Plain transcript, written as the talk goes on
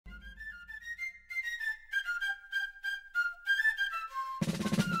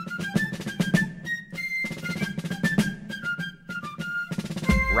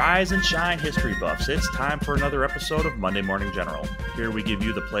Rise and shine, history buffs. It's time for another episode of Monday Morning General. Here we give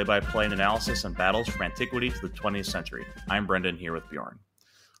you the play-by-play and analysis on battles from antiquity to the 20th century. I'm Brendan, here with Bjorn.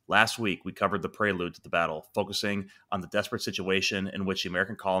 Last week, we covered the prelude to the battle, focusing on the desperate situation in which the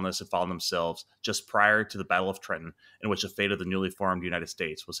American colonists had found themselves just prior to the Battle of Trenton, in which the fate of the newly formed United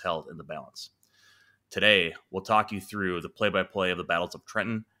States was held in the balance. Today, we'll talk you through the play-by-play of the battles of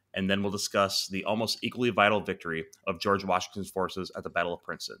Trenton, and then we'll discuss the almost equally vital victory of George Washington's forces at the Battle of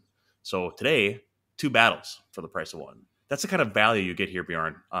Princeton. So today, 2 battles for the price of 1. That's the kind of value you get here,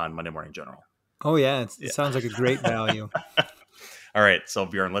 Bjorn, on Monday Morning General. Oh, yeah. It sounds like a great value. All right, so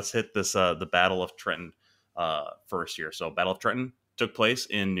Bjorn, let's hit this the Battle of Trenton first here. So Battle of Trenton took place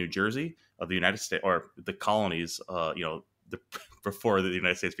in New Jersey of the United States, or the colonies, before the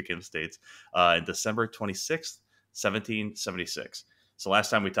United States became states, in December 26th, 1776. So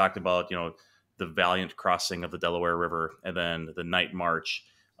last time we talked about, the valiant crossing of the Delaware River and then the night march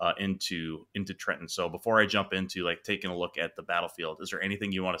into Trenton. So before I jump into taking a look at the battlefield, is there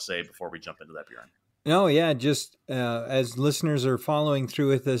anything you want to say before we jump into that, Bjorn? No, yeah, just as listeners are following through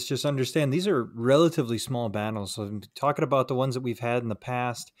with this, just understand these are relatively small battles. So I'm talking about the ones that we've had in the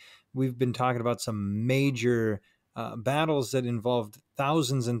past. We've been talking about some major battles that involved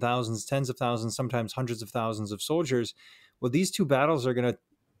thousands and thousands, tens of thousands, sometimes hundreds of thousands of soldiers. Well, these 2 battles are going to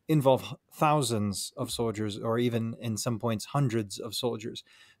involve thousands of soldiers, or even in some points hundreds of soldiers.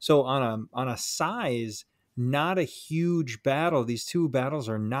 So on a size, not a huge battle. These 2 battles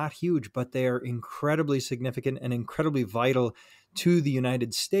are not huge, but they are incredibly significant and incredibly vital to the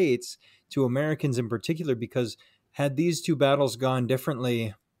United States, to Americans in particular, because had these 2 battles gone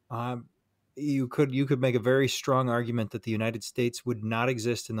differently, you could make a very strong argument that the United States would not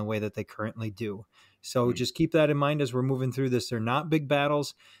exist in the way that they currently do. So just keep that in mind as we're moving through this. They're not big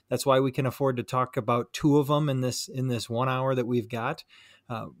battles. That's why we can afford to talk about 2 of them in this 1 hour that we've got.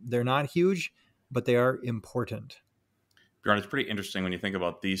 They're not huge, but they are important. Bjorn, it's pretty interesting when you think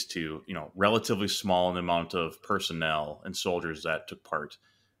about these 2, relatively small in the amount of personnel and soldiers that took part,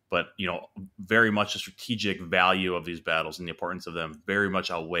 but, very much the strategic value of these battles and the importance of them very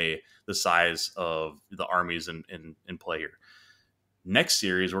much outweigh the size of the armies in play here. Next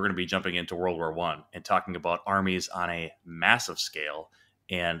series, we're going to be jumping into World War I and talking about armies on a massive scale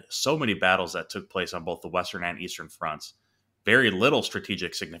and so many battles that took place on both the Western and Eastern fronts. Very little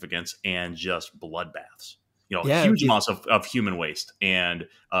strategic significance and just bloodbaths. Huge amounts of human waste and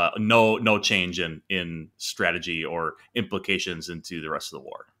no change in strategy or implications into the rest of the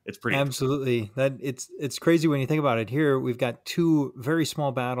war. It's pretty absolutely that it's crazy when you think about it. Here we've got 2 very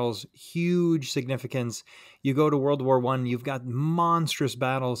small battles, huge significance. You go to World War I, you've got monstrous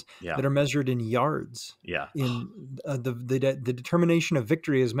battles that are measured in yards. Yeah, in the determination of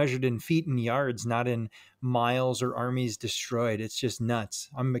victory is measured in feet and yards, not in miles or armies destroyed. It's just nuts.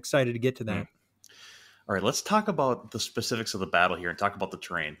 I'm excited to get to that. All right, let's talk about the specifics of the battle here and talk about the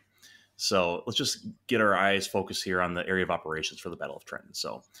terrain. So let's just get our eyes focused here on the area of operations for the Battle of Trenton.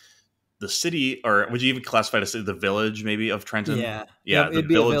 So the city, or would you even classify it as the village maybe of Trenton? Yeah. It'd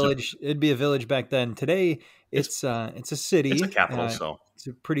be a village. It'd be a village back then. Today, it's a city. It's a capital, so it's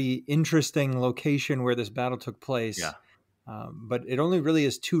a pretty interesting location where this battle took place. Yeah. But it only really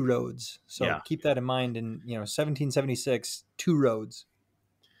is 2 roads. So keep that in mind. In 1776, 2 roads.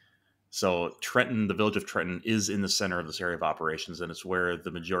 So Trenton, the village of Trenton, is in the center of this area of operations, and it's where the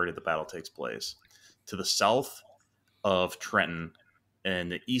majority of the battle takes place. To the south of Trenton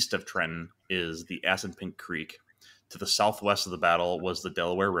and the east of Trenton is the Assunpink Creek. To the southwest of the battle was the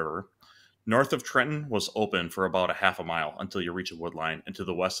Delaware River. North of Trenton was open for about a half a mile until you reach a wood line, and to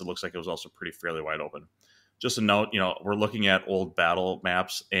the west it looks like it was also pretty fairly wide open. Just a note, we're looking at old battle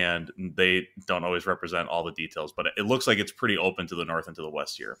maps, and they don't always represent all the details, but it looks like it's pretty open to the north and to the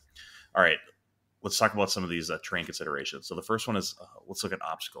west here. All right, let's talk about some of these terrain considerations. So the first one is, let's look at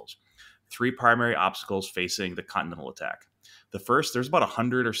obstacles. 3 primary obstacles facing the Continental attack. The first, there's about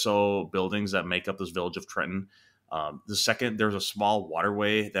 100 or so buildings that make up this village of Trenton. The second, there's a small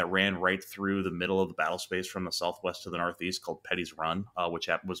waterway that ran right through the middle of the battle space from the southwest to the northeast called Petty's Run, which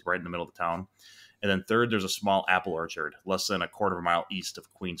was right in the middle of the town. And then third, there's a small apple orchard less than a quarter of a mile east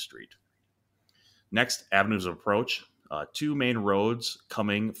of Queen Street. Next, avenues of approach. 2 main roads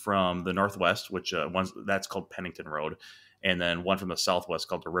coming from the northwest, which that's called Pennington Road, and then one from the southwest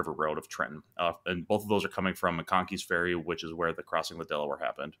called the River Road of Trenton. And both of those are coming from McConkey's Ferry, which is where the crossing of the Delaware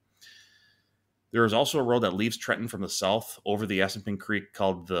happened. There is also a road that leaves Trenton from the south over the Assunpink Creek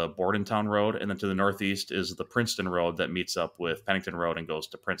called the Bordentown Road, and then to the northeast is the Princeton Road that meets up with Pennington Road and goes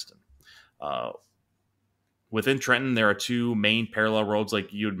to Princeton. Within Trenton, there are two main parallel roads,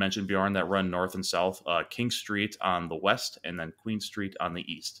 like you had mentioned, Bjorn, that run north and south. King Street on the west, and then Queen Street on the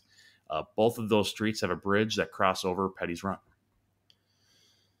east. Both of those streets have a bridge that cross over Petty's Run.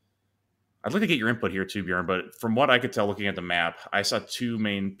 I'd like to get your input here too, Bjorn, but from what I could tell looking at the map, I saw two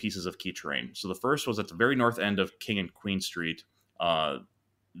main pieces of key terrain. So the first was at the very north end of King and Queen Street.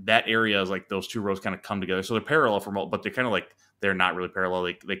 That area is like those two roads kind of come together. So they're parallel but they're kind of like, they're not really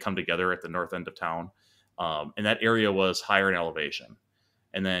parallel. They come together at the north end of town. And that area was higher in elevation.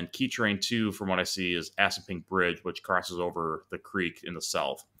 And then key terrain 2, from what I see, is Assunpink Bridge, which crosses over the creek in the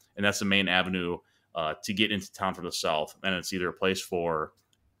south. And that's the main avenue to get into town from the south. And it's either a place for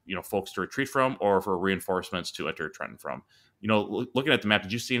folks to retreat from or for reinforcements to enter Trenton from. Looking at the map,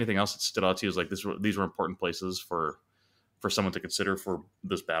 did you see anything else that stood out to you as like these were important places for someone to consider for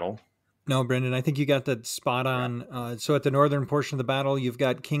this battle? No, Brendan, I think you got that spot on. So at the northern portion of the battle, you've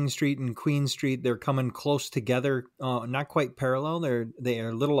got King Street and Queen Street. They're coming close together, not quite parallel. They are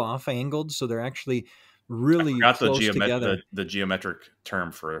a little off angled, so they're actually really close together. The geometric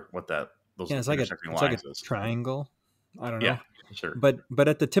term for what those it's like a triangle. I don't know. Yeah, sure. But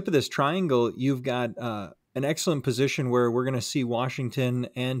at the tip of this triangle, you've got an excellent position where we're going to see Washington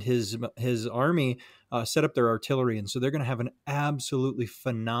and his army set up their artillery. And so they're going to have an absolutely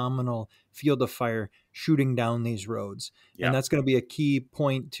phenomenal field of fire shooting down these roads. Yeah. And that's going to be a key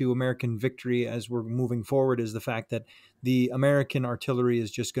point to American victory as we're moving forward, is the fact that the American artillery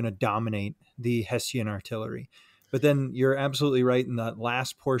is just going to dominate the Hessian artillery. But then you're absolutely right in that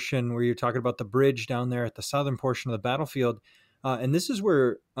last portion where you're talking about the bridge down there at the southern portion of the battlefield. And this is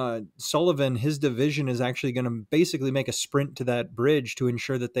where Sullivan, his division, is actually going to basically make a sprint to that bridge to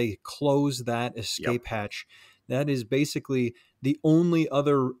ensure that they close that escape hatch. That is basically the only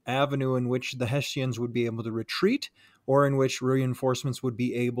other avenue in which the Hessians would be able to retreat, or in which reinforcements would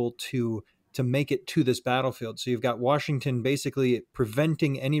be able to make it to this battlefield. So you've got Washington basically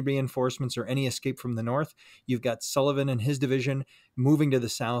preventing any reinforcements or any escape from the north. You've got Sullivan and his division moving to the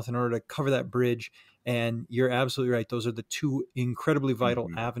south in order to cover that bridge. And you're absolutely right. Those are the two incredibly vital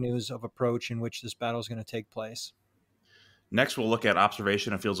avenues of approach in which this battle is going to take place. Next, we'll look at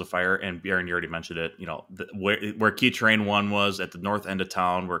observation of fields of fire. And Bjorn, you already mentioned it. Where key terrain 1 was at the north end of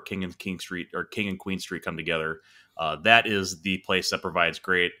town, where King and Queen Street come together. That is the place that provides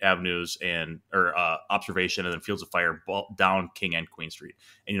great avenues or observation and then fields of fire down King and Queen Street.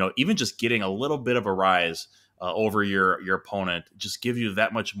 And even just getting a little bit of a rise over your opponent just give you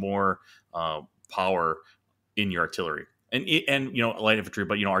that much more power in your artillery and light infantry,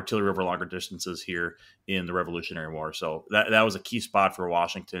 but artillery over longer distances here in the Revolutionary War. So that was a key spot for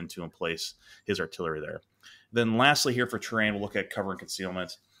Washington to emplace his artillery there. Then lastly, here for terrain, we'll look at cover and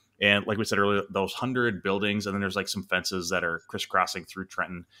concealment. And like we said earlier, those 100 buildings, and then there's like some fences that are crisscrossing through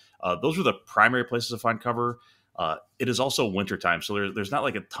Trenton. Those are the primary places to find cover. It is also wintertime, so there's not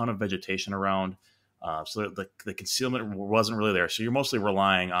like a ton of vegetation around. So the concealment wasn't really there. So you're mostly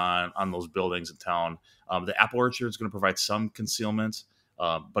relying on those buildings in town. The apple orchard is going to provide some concealment,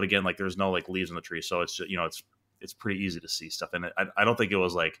 but again, like there's no like leaves on the tree, so it's just, it's pretty easy to see stuff. And I don't think it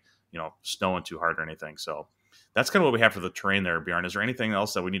was like snowing too hard or anything. So that's kind of what we have for the terrain there, Bjorn. Is there anything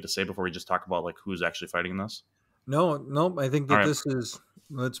else that we need to say before we just talk about like who's actually fighting in this? No. I think that this is.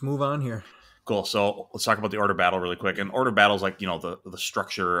 Let's move on here. Cool. So let's talk about the order of battle really quick. And order of battle is like, the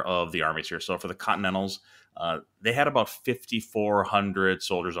structure of the armies here. So for the Continentals, they had about 5,400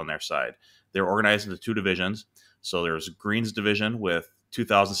 soldiers on their side. They're organized into 2 divisions. So there's Greene's division with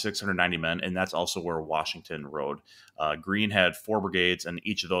 2,690 men, and that's also where Washington rode. Greene had 4 brigades, and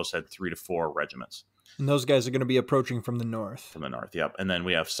each of those had 3 to 4 regiments. And those guys are going to be approaching from the north. From the north, yep. And then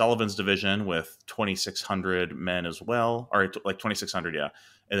we have Sullivan's division with 2,600 men as well, or like 2,600, yeah.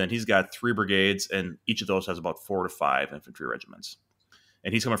 And then he's got 3 brigades, and each of those has about 4 to 5 infantry regiments.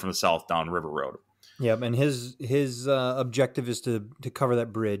 And he's coming from the south down River Road. Yep, and his objective is to cover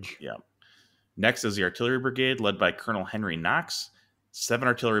that bridge. Yeah. Next is the artillery brigade, led by Colonel Henry Knox. 7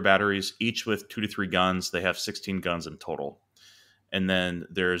 artillery batteries, each with 2 to 3 guns. They have 16 guns in total. And then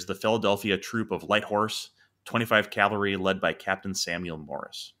there's the Philadelphia Troop of Light Horse, 25 cavalry, led by Captain Samuel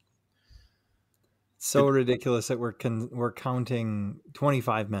Morris. So ridiculous that we're counting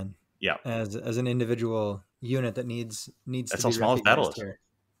 25 men. Yeah, as an individual unit that needs. That's to how be small this battle is. Here.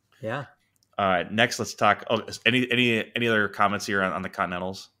 Yeah. All right. Next, let's talk. Oh, any other comments here on the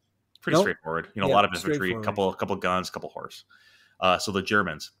Continentals? It's pretty straightforward. A lot of infantry, couple guns, couple horse. So the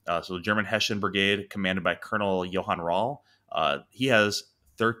Germans. So the German Hessian Brigade, commanded by Colonel Johann Rahl. He has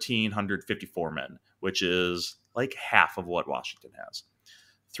 1,354 men, which is like half of what Washington has.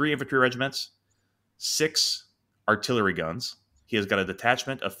 3 infantry regiments, 6 artillery guns. He has got a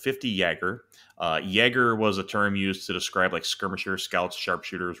detachment of 50 Jaeger. Jaeger was a term used to describe like skirmishers, scouts,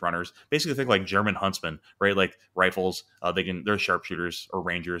 sharpshooters, runners. Basically, think like German huntsmen, right? Like rifles. They're sharpshooters or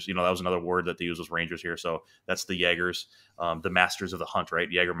rangers. That was another word that they use was rangers here. So that's the Jaegers, the masters of the hunt, right?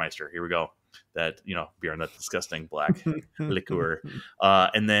 Jägermeister. Here we go. That Bjorn, that disgusting black liqueur.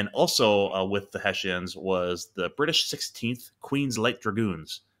 And then also with the Hessians was the British 16th Queen's Light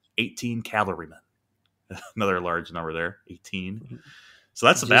Dragoons, 18 cavalrymen. Another large number there, 18. So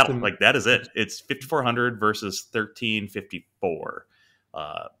that's the battle. Like that is it. It's 5,400 versus 1,354.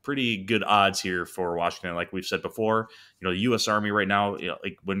 Pretty good odds here for Washington. Like we've said before, the U.S. Army right now,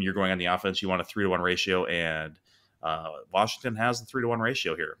 like when you're going on the offense, you want a 3-to-1 ratio, and Washington has the 3-to-1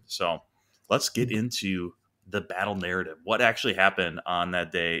 ratio here. So let's get into the battle narrative. What actually happened on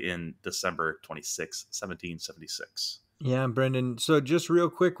that day in December 26, 1776? Yeah, Brendan. So just real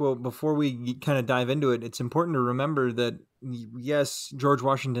quick, well, before we kind of dive into it, it's important to remember that, yes, George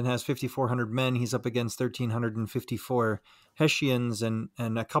Washington has 5,400 men. He's up against 1,354 Hessians and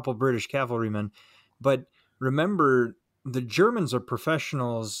a couple British cavalrymen. But remember, the Germans are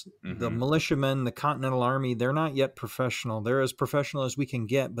professionals. Mm-hmm. The militiamen, the Continental Army, they're not yet professional. They're as professional as we can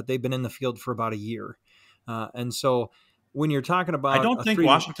get, but they've been in the field for about a year. And so when you're talking about, I don't think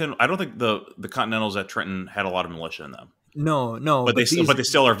the Continentals at Trenton had a lot of militia in them. No, but they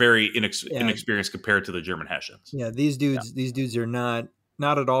still are very inexperienced compared to the German Hessians. Yeah, these dudes are not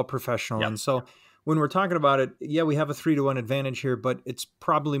at all professional. Yep. And so when we're talking about it, yeah, we have a 3-to-1 advantage here, but it's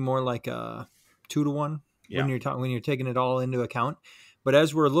probably more like a 2-to-1 when you're taking it all into account. But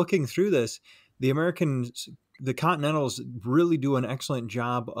as we're looking through this, the Continentals really do an excellent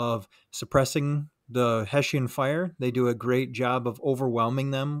job of suppressing the Hessian fire. They do a great job of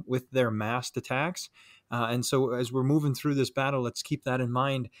overwhelming them with their massed attacks. And so as we're moving through this battle, let's keep that in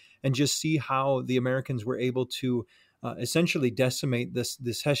mind and just see how the Americans were able to essentially decimate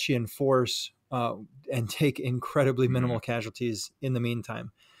this Hessian force and take incredibly minimal casualties in the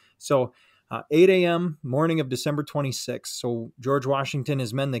meantime. So 8 a.m., morning of December 26th. So George Washington,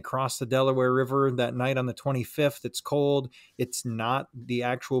 his men, they cross the Delaware River that night on the 25th. It's cold. It's not the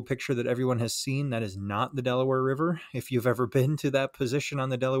actual picture that everyone has seen. That is not the Delaware River. If you've ever been to that position on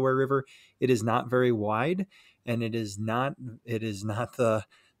the Delaware River, it is not very wide, and it is not the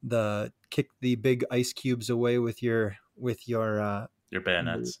kick the big ice cubes away with your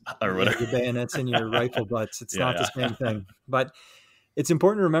bayonets or whatever. Your bayonets and your rifle butts. It's not the same thing. But it's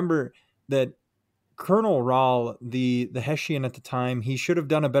important to remember that Colonel Rahl, the Hessian at the time, he should have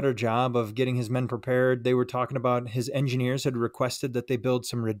done a better job of getting his men prepared. They were talking about his engineers had requested that they build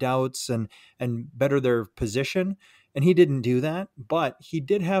some redoubts and better their position, and he didn't do that, but he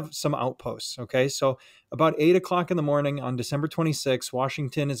did have some outposts, okay? So about 8 o'clock in the morning on December 26th,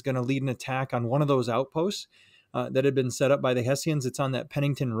 Washington is going to lead an attack on one of those outposts that had been set up by the Hessians. It's on that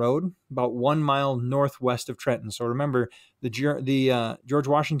Pennington Road, about 1 mile northwest of Trenton. So remember, the George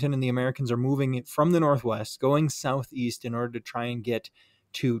Washington and the Americans are moving from the northwest, going southeast in order to try and get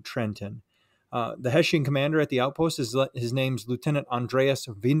to Trenton. The Hessian commander at the outpost, his name's Lieutenant Andreas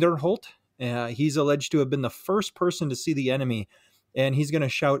Winterholt. He's alleged to have been the first person to see the enemy, and he's going to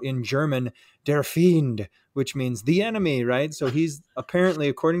shout in German, "Der Feind," which means the enemy, right? So he's apparently,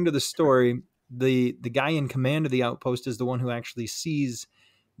 according to the story, the guy in command of the outpost is the one who actually sees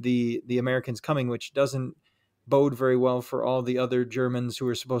the Americans coming, which doesn't bode very well for all the other Germans who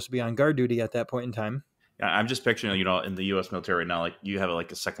are supposed to be on guard duty at that point in time. Yeah, I'm just picturing, in the U.S. military right now, like you have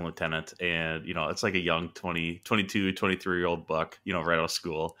like a second lieutenant, and it's like a young 22, 23-year-old buck, right out of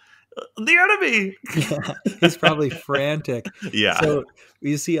school. The enemy. Yeah, he's probably frantic. Yeah. So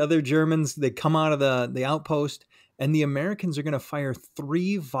you see other Germans, they come out of the outpost, and the Americans are going to fire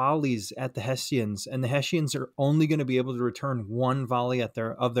 3 volleys at the Hessians, and the Hessians are only going to be able to return 1 volley of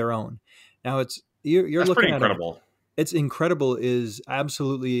their own. Now you're That's looking pretty at incredible. It's incredible is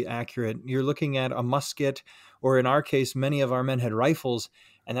absolutely accurate. You're looking at a musket, or in our case, many of our men had rifles,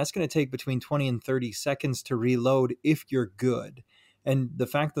 and that's going to take between 20 and 30 seconds to reload if you're good. And the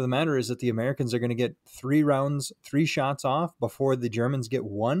fact of the matter is that the Americans are going to get 3 shots off before the Germans get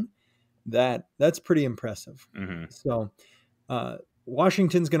 1. That's pretty impressive. Mm-hmm. So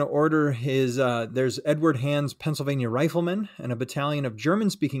Washington's going to order there's Edward Hand's Pennsylvania Riflemen and a battalion of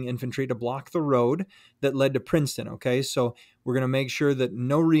German-speaking infantry to block the road that led to Princeton, okay? So we're going to make sure that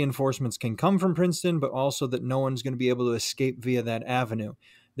no reinforcements can come from Princeton, but also that no one's going to be able to escape via that avenue.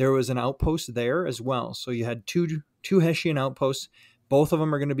 There was an outpost there as well. So you had two Hessian outposts. Both of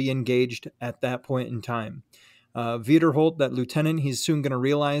them are going to be engaged at that point in time. Wiederholt, that lieutenant, he's soon going to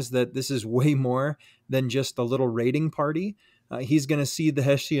realize that this is way more than just a little raiding party. He's going to see the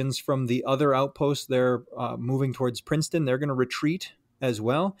Hessians from the other outposts. They're moving towards Princeton. They're going to retreat as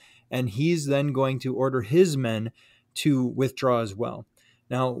well. And he's then going to order his men to withdraw as well.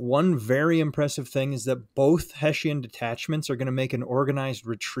 Now, one very impressive thing is that both Hessian detachments are going to make an organized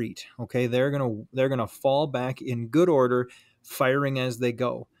retreat. Okay, they're going to fall back in good order, firing as they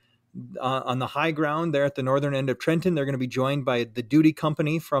go. On the high ground there at the northern end of Trenton, they're going to be joined by the duty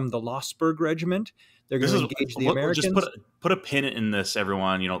company from the Lossberg Regiment. They're going to engage the Americans. Just put a pin in this,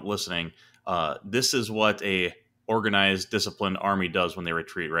 everyone. Listening. This is what a organized, disciplined army does when they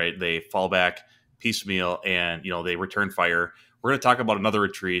retreat. Right? They fall back piecemeal, and they return fire. We're going to talk about another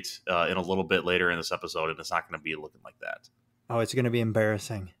retreat in a little bit later in this episode, and it's not going to be looking like that. Oh, it's going to be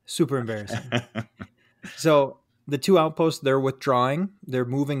embarrassing. Super embarrassing. So the two outposts, they're withdrawing. They're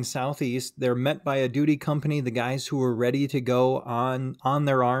moving southeast. They're met by a duty company, the guys who were ready to go on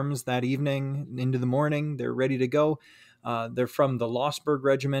their arms that evening into the morning. They're ready to go. They're from the Lossberg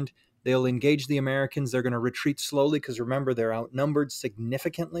Regiment. They'll engage the Americans. They're going to retreat slowly because, remember, they're outnumbered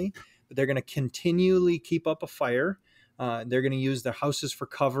significantly. But they're going to continually keep up a fire. They're going to use their houses for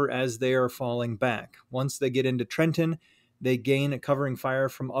cover as they are falling back. Once they get into Trenton, they gain a covering fire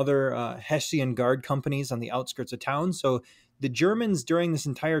from other Hessian guard companies on the outskirts of town. So the Germans, during this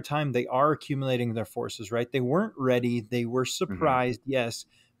entire time, they are accumulating their forces, right? They weren't ready. They were surprised, yes,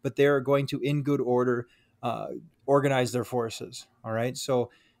 but they're going to, in good order, organize their forces, all right?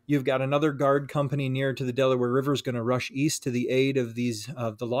 So you've got another guard company near to the Delaware River is going to rush east to the aid of the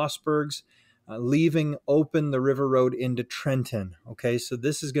Lossbergs, leaving open the river road into Trenton. Okay, so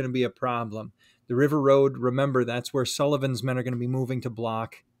this is going to be a problem. The river road, remember, that's where Sullivan's men are going to be moving to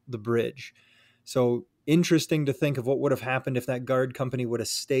block the bridge. So interesting to think of what would have happened if that guard company would have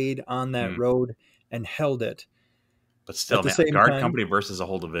stayed on that road and held it. But still, man, a guard company versus a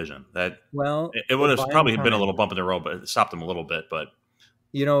whole division. It would have probably been a little bump in the road, but it stopped them a little bit. But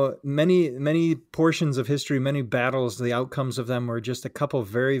many portions of history, many battles, the outcomes of them were just a couple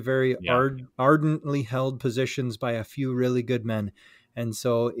very, very ardently held positions by a few really good men. And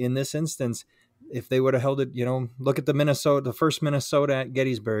so in this instance, if they would have held it, look at the first Minnesota at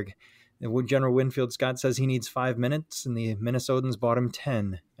Gettysburg. General Winfield Scott says he needs 5 minutes, and the Minnesotans bought him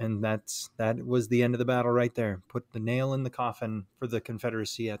 10. And that was the end of the battle right there. Put the nail in the coffin for the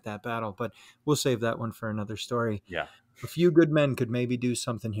Confederacy at that battle. But we'll save that one for another story. Yeah. A few good men could maybe do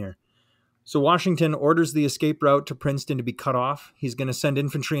something here. So Washington orders the escape route to Princeton to be cut off. He's going to send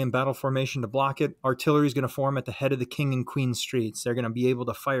infantry in battle formation to block it. Artillery is going to form at the head of the King and Queen streets. They're going to be able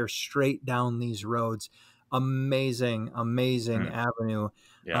to fire straight down these roads. Amazing avenue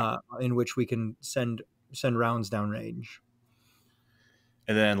in which we can send rounds downrange.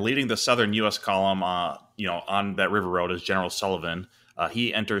 And then leading the southern U.S. column, on that river road is General Sullivan.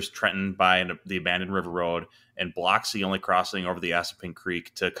 He enters Trenton by the abandoned river road and blocks the only crossing over the Assunpink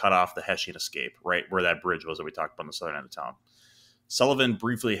Creek to cut off the Hessian escape, right where that bridge was that we talked about on the southern end of town. Sullivan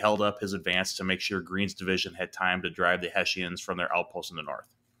briefly held up his advance to make sure Greene's division had time to drive the Hessians from their outposts in the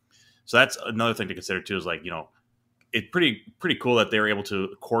north. So that's another thing to consider too, is it's pretty cool that they were able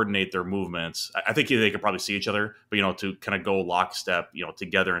to coordinate their movements. I think they could probably see each other, but to kind of go lockstep,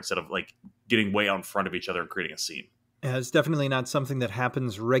 together instead of getting way out in front of each other and creating a scene. Yeah, it's definitely not something that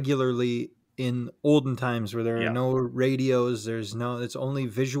happens regularly in olden times where there are no radios. It's only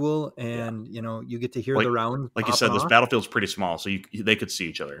visual, and you get to hear the round. Like you said, this battlefield's pretty small, so they could see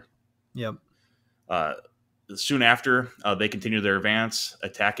each other. Yep. Soon after, they continue their advance,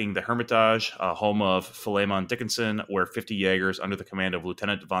 attacking the Hermitage, home of Philemon Dickinson, where 50 Jaegers under the command of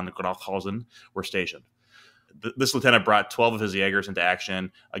Lieutenant von Grauthausen were stationed. This lieutenant brought 12 of his Jaegers into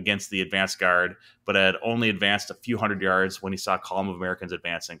action against the advance guard, but had only advanced a few hundred yards when he saw a column of Americans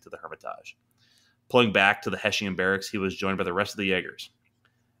advancing to the Hermitage. Pulling back to the Hessian barracks, he was joined by the rest of the Jaegers.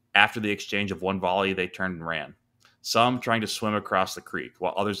 After the exchange of one volley, they turned and ran, some trying to swim across the creek,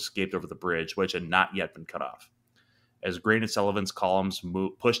 while others escaped over the bridge, which had not yet been cut off. As Greene and Sullivan's columns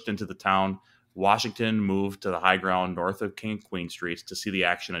pushed into the town, Washington moved to the high ground north of King and Queen Streets to see the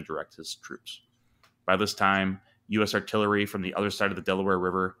action and direct his troops. By this time, U.S. artillery from the other side of the Delaware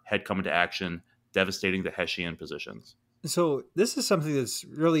River had come into action, devastating the Hessian positions. So this is something that's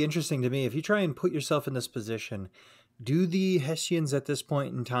really interesting to me. If you try and put yourself in this position, do the Hessians at this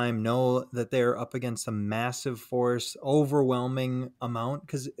point in time know that they're up against a massive force, overwhelming amount?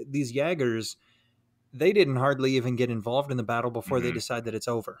 Because these Jaegers, they didn't hardly even get involved in the battle before they decide that it's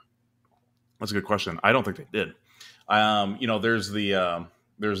over. That's a good question. I don't think they did. There's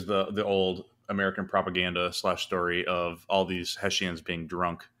the old American propaganda / story of all these Hessians being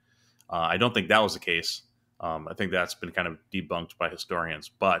drunk. I don't think that was the case. I think that's been kind of debunked by historians,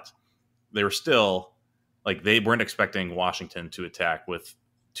 but they were still Like they weren't expecting Washington to attack with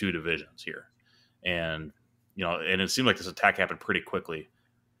 2 divisions here, and and it seemed like this attack happened pretty quickly.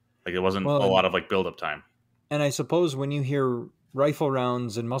 Like it wasn't Well, a lot of like build up time. and I suppose when you hear rifle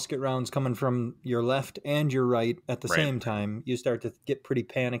rounds and musket rounds coming from your left and your right at the Right. same time, you start to get pretty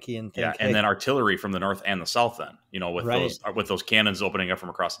panicky and Yeah, think, and hey, then artillery from the north and the south. Then with right. those cannons opening up from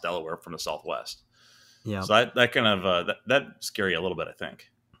across the Delaware from the southwest. Yeah. So that kind of that scary a little bit, I think.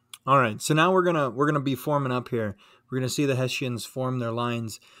 All right. So now we're gonna be forming up here. We're gonna see the Hessians form their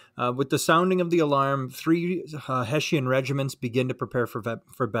lines. With the sounding of the alarm, 3 Hessian regiments begin to prepare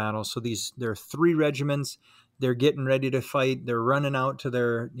for battle. So there are 3 regiments. They're getting ready to fight. They're running out to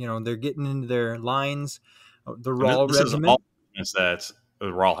they're getting into their lines. The Rahl This is regiment. all that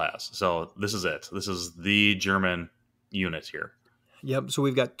Rahl has. So this is it. This is the German unit here. Yep. So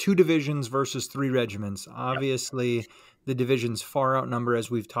we've got 2 divisions versus 3 regiments. Obviously, the divisions far outnumber as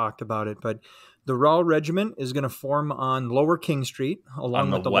we've talked about it. But the Rahl regiment is going to form on Lower King Street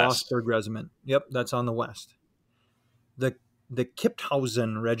along with the west. Lossberg regiment. Yep, that's on the west. The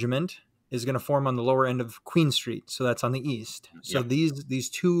Kipphausen regiment is going to form on the lower end of Queen Street, so that's on the east. So Yep. these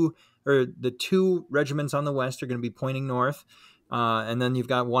two, or the 2 regiments on the west, are going to be pointing north, and then you've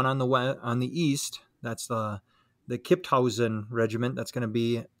got one on the east. That's the Kipphausen regiment. That's going to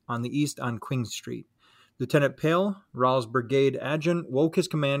be on the east on Queen Street. Lieutenant Pale, Rahl's brigade adjutant, woke his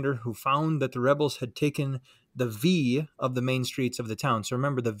commander, who found that the rebels had taken the V of the main streets of the town. So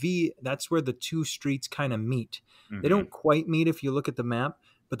remember, the V, that's where the 2 streets kind of meet. Mm-hmm. They don't quite meet if you look at the map,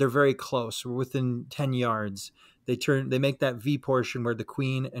 but they're very close. We're within 10 yards. They make that V portion where the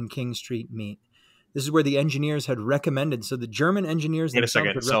Queen and King Street meet. This is where the engineers had recommended. So the German engineers Wait a themselves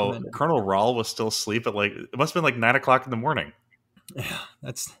second. had So recommended. Colonel Rahl was still asleep at it must have been 9:00 in the morning. Yeah,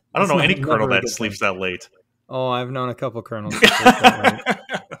 I don't know any never colonel a that good sleeps thing. that late. Oh, I've known a couple colonels that sleep that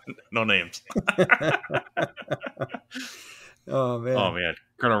late. No names. Oh man. Oh man,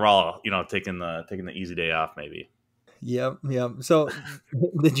 Colonel Rahl, taking the easy day off maybe. Yep. So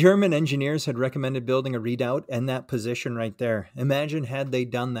the German engineers had recommended building a redoubt in that position right there. Imagine had they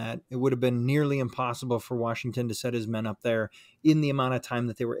done that, it would have been nearly impossible for Washington to set his men up there in the amount of time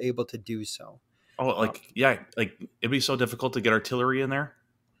that they were able to do so. Oh, it'd be so difficult to get artillery in there,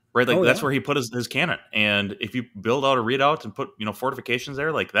 right? Like Oh, that's yeah. where he put his cannon. And if you build out a redoubt and put fortifications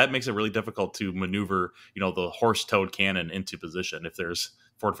there, like that makes it really difficult to maneuver the horse-toed cannon into position if there's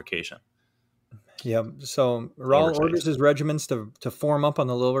fortification. Yep. So Rahl Oversight. orders his regiments to form up on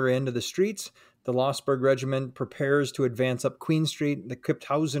the lower end of the streets. The Lossberg regiment prepares to advance up Queen Street. The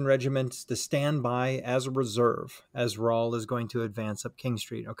Kipphausen regiment to stand by as a reserve as Rahl is going to advance up King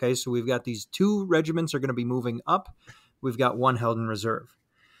Street. Okay, so we've got these 2 regiments are going to be moving up. We've got 1 held in reserve.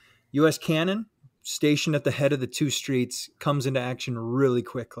 U.S. cannon, stationed at the head of the 2 streets, comes into action really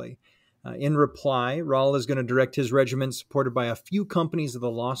quickly. In reply, Rahl is going to direct his regiment, supported by a few companies of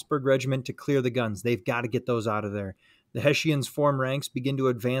the Lossberg regiment, to clear the guns. They've got to get those out of there. The Hessians form ranks, begin to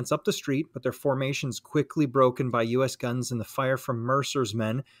advance up the street, but their formations quickly broken by U.S. guns and the fire from Mercer's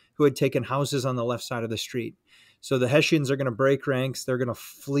men, who had taken houses on the left side of the street. So the Hessians are going to break ranks. They're going to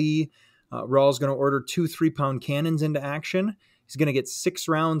flee. Rahl's going to order 2 3-pound cannons into action. He's going to get 6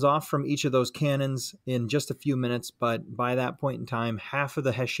 rounds off from each of those cannons in just a few minutes, but by that point in time, half of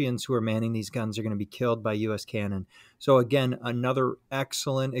the Hessians who are manning these guns are going to be killed by U.S. cannon. So again, another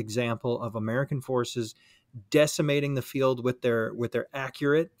excellent example of American forces decimating the field with their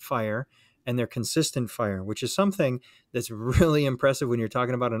accurate fire and their consistent fire, which is something that's really impressive when you're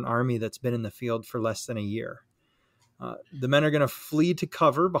talking about an army that's been in the field for less than a year. The men are going to flee to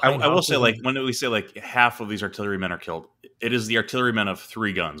cover behind. I will say, when we say half of these artillerymen are killed, it is the artillerymen of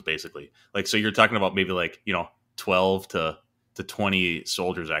 3 guns, basically. So you're talking about maybe 12 to 20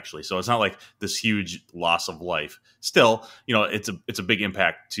 soldiers actually. So it's not like this huge loss of life. Still, it's a big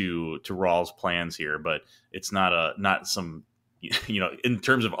impact to Rahl's plans here, but it's not some in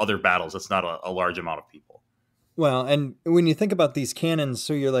terms of other battles, it's not a large amount of people. Well, and when you think about these cannons,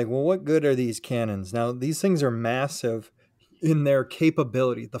 so you're like, well, what good are these cannons? Now, these things are massive in their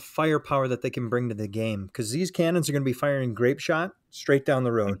capability, the firepower that they can bring to the game, because these cannons are going to be firing grape shot straight down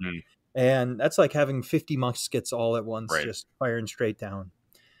the road. Mm-hmm. And that's like having 50 muskets all at once, right, just firing straight down.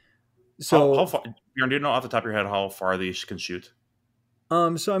 So, how far, Bjorn, do you know off the top of your head how far these can shoot?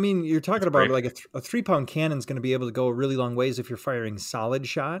 So I mean, you're talking about grape. A 3-pound cannon is going to be able to go a really long ways if you're firing solid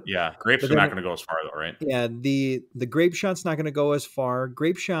shot. Yeah, grapes are not going to go as far though, right? Yeah, the grape shot's not going to go as far.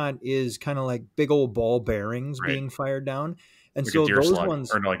 Grape shot is kind of like big old ball bearings being fired down, and like so those slug,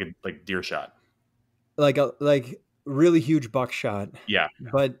 ones, or no, like deer shot, like really huge buckshot. Yeah,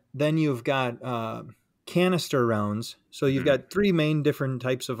 but then you've got canister rounds. So you've Hmm. got three main different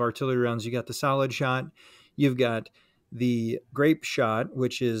types of artillery rounds. You got the solid shot, you've got the grape shot,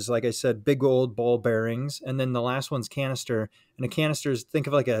 which is, like I said, big old ball bearings, and then the last one's canister. And a canister is, think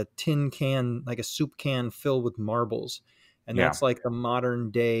of like a tin can, like a soup can filled with marbles, and Yeah. that's like the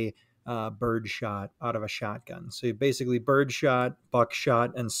modern day bird shot out of a shotgun. So you basically bird shot,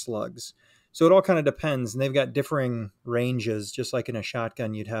 buckshot, and slugs. So it all kind of depends, and they've got differing ranges. Just like in a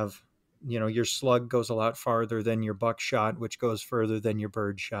shotgun, you'd have, your slug goes a lot farther than your buckshot, which goes further than your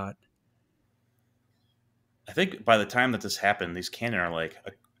bird shot. I think by the time that this happened, these cannon are like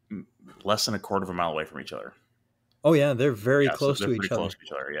less than a quarter of a mile away from each other. Oh yeah, they're very Yeah, so close they're to pretty each close other. to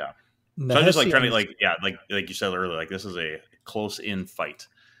each other. Yeah. The So I'm just like trying to Hessians, like you said earlier, like this is a close in fight.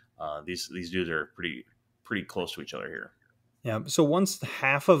 These dudes are pretty close to each other here. yeah. So once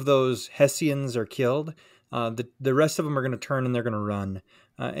half of those Hessians are killed, the rest of them are going to turn and they're going to run.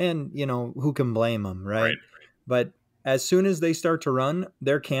 And who can blame them, Right. right? But as soon as they start to run,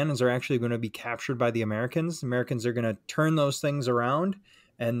 their cannons are actually going to be captured by the Americans. The Americans are going to turn those things around,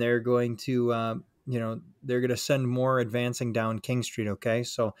 and they're going to, they're going to send more advancing down King Street. Okay,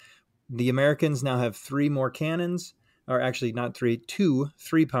 so the Americans now have three more cannons, or actually not three, two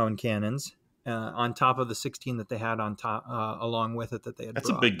 3-pound cannons on top of the 16 that they had on top, along with it, that they had That's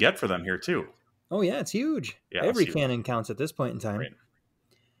a brought. big get for them here too. Oh yeah, it's huge. Yeah, that's Every huge. cannon counts at this point in time. Right.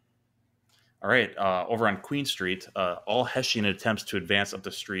 All right. Over on Queen Street, all Hessian attempts to advance up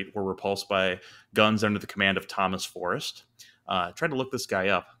the street were repulsed by guns under the command of Thomas Forrest. Tried to look this guy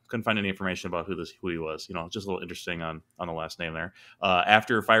up. Couldn't find any information about who he was. Just a little interesting on the last name there.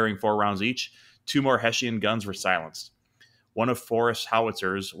 After firing 4 rounds each, 2 more Hessian guns were silenced. One of Forrest's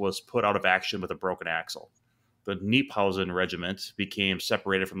howitzers was put out of action with a broken axle. The Kniephausen regiment became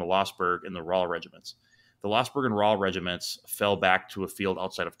separated from the Lossberg and the Rahl regiments. The Lossberg and Rahl regiments fell back to a field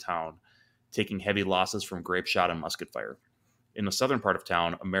outside of town, taking heavy losses from grape shot and musket fire. In the southern part of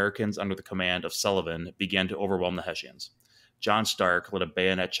town, Americans under the command of Sullivan began to overwhelm the Hessians. John Stark led a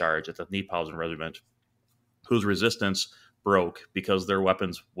bayonet charge at the Kniephausen regiment, whose resistance broke because their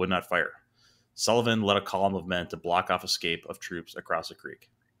weapons would not fire. Sullivan led a column of men to block off escape of troops across the creek.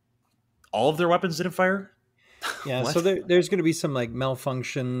 All of their weapons didn't fire? Yeah, so What? there's going to be some like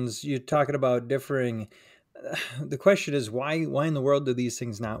malfunctions. You're talking about differing. The question is why in the world do these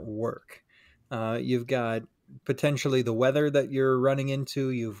things not work? You've got potentially the weather that you're running into.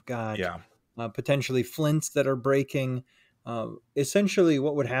 You've got Yeah. potentially flints that are breaking. Essentially,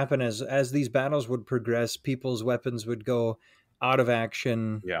 what would happen is as these battles would progress, people's weapons would go out of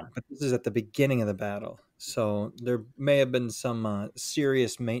action. Yeah. But this is at the beginning of the battle, so there may have been some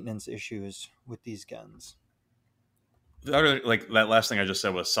serious maintenance issues with these guns. Like that last thing I just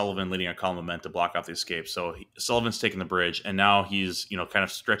said was Sullivan leading a column of men to block off the escape. So Sullivan's taking the bridge, and now he's kind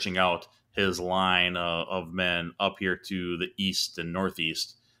of stretching out his line of men up here to the east and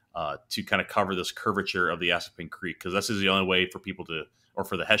northeast to kind of cover this curvature of the Assunpink Creek, because this is the only way for people to, or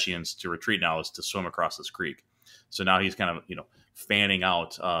for the Hessians to retreat now, is to swim across this creek. So now he's kind of fanning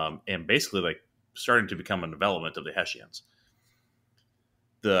out and basically like starting to become a development of the Hessians.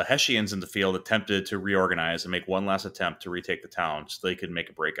 The Hessians in the field attempted to reorganize and make one last attempt to retake the town so they could make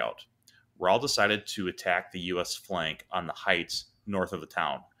a breakout. Rahl decided to attack the U.S. flank on the heights north of the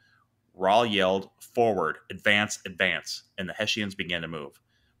town. Rahl yelled, "Forward, advance, advance," and the Hessians began to move,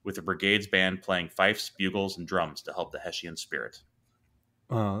 with the brigade's band playing fifes, bugles, and drums to help the Hessian spirit.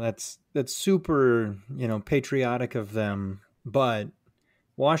 Oh, that's super, patriotic of them. But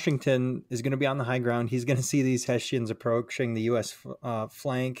Washington is going to be on the high ground. He's going to see these Hessians approaching the U.S.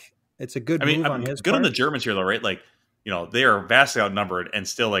 Flank. It's a good I mean, move I'm on his good on part. the Germans here, though, right? Like, they are vastly outnumbered, and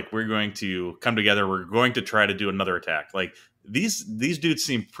still, like, we're going to come together. We're going to try to do another attack. Like, these dudes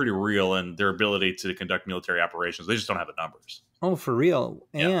seem pretty real in their ability to conduct military operations. They just don't have the numbers. Oh, for real.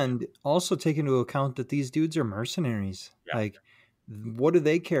 Yeah, And also take into account that these dudes are mercenaries. yeah, Like, what do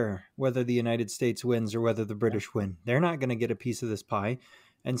they care whether the United States wins or whether the British win? They're not going to get a piece of this pie.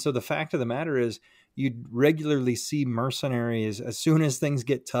 And so the fact of the matter is, you'd regularly see mercenaries, as soon as things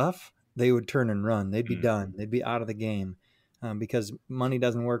get tough, they would turn and run. They'd be done. They'd be out of the game because money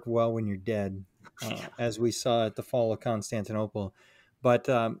doesn't work well when you're dead, as we saw at the fall of Constantinople. But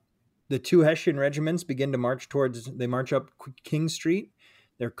the two Hessian regiments begin to march they march up King Street.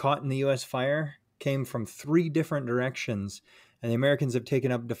 They're caught in the U.S. fire, came from 3 different directions. And the Americans have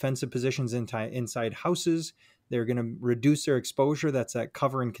taken up defensive positions inside houses. They're going to reduce their exposure. That's that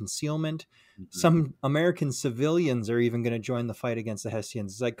cover and concealment. Mhm. Some American civilians are even going to join the fight against the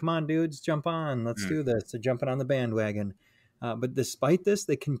Hessians. It's like, come on, dudes, jump on. Let's do this. They're jumping on the bandwagon. But despite this,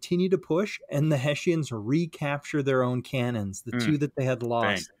 they continue to push, and the Hessians recapture their own cannons, the 2 that they had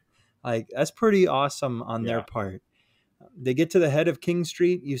lost. Like, that's pretty awesome on their Yeah. part. They get to the head of King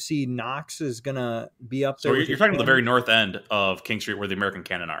Street. You see Knox is going to be up So there with you're his talking about the very cannon. north end of King Street where the American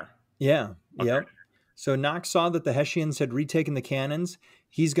cannon are. Yeah, Okay. yep. So Knox saw that the Hessians had retaken the cannons.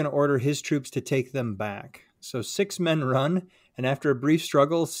 He's going to order his troops to take them back. So 6 men run, and after a brief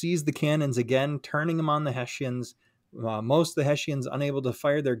struggle, seize the cannons again, turning them on the Hessians. Most of the Hessians unable to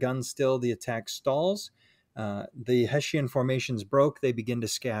fire their guns still, the attack stalls. The Hessian formations broke. They begin to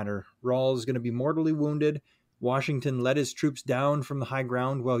scatter. Rall is going to be mortally wounded. Washington led his troops down from the high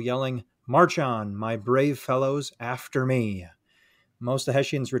ground while yelling, "March on, my brave fellows, after me." Most of the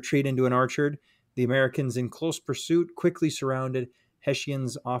Hessians retreat into an orchard. The Americans, in close pursuit, quickly surrounded.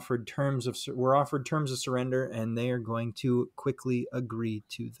 Hessians were offered terms of surrender, and they are going to quickly agree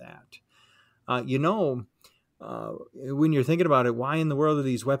to that. When you're thinking about it, why in the world are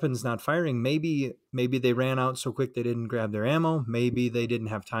these weapons not firing? Maybe they ran out so quick they didn't grab their ammo. Maybe they didn't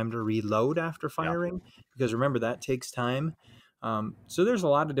have time to reload after firing, because remember, that takes time. So there's a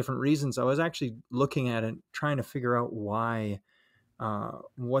lot of different reasons. I was actually looking at it, trying to figure out why,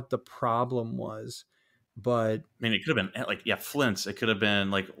 what the problem was. But I mean, it could have been like, flints. It could have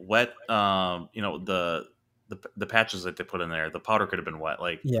been like wet. The patches that they put in there, the powder could have been wet.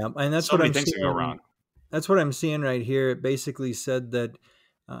 Like, yeah, and that's so what many I'm things can go seeing. wrong. That's what I'm seeing right here. It basically said that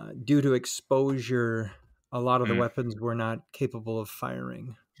due to exposure, a lot of the Mm. weapons were not capable of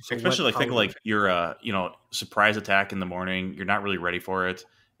firing. So Especially wet like think powder. like you're surprise attack in the morning. You're not really ready for it,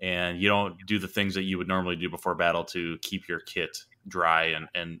 and you don't do the things that you would normally do before battle to keep your kit dry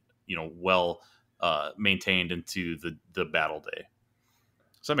and well maintained into the battle day.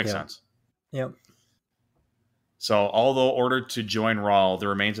 So that makes Yeah. sense. Yep. So, although ordered to join Rahl, the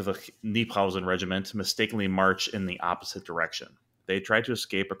remains of the Kniephausen regiment mistakenly march in the opposite direction. They tried to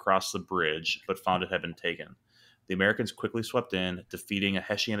escape across the bridge, but found it had been taken. The Americans quickly swept in, defeating a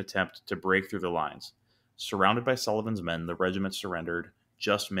Hessian attempt to break through the lines. Surrounded by Sullivan's men, the regiment surrendered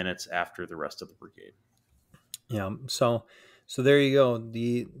just minutes after the rest of the brigade. Yeah. So there you go.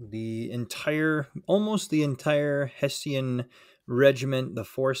 Almost the entire Hessian regiment, the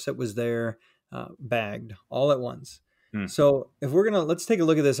force that was there, bagged all at once. Hmm. So if let's take a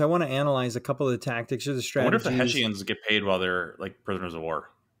look at this. I want to analyze a couple of the tactics or the I wonder if the strategies. Hessians get paid while they're like prisoners of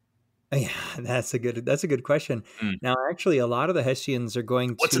war. Yeah, that's a good question. Hmm. Now, actually, a lot of the Hessians are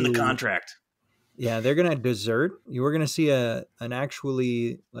going What's in the to, contract? yeah, they're going to desert. You were going to see a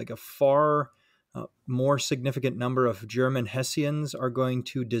far more significant number of German Hessians are going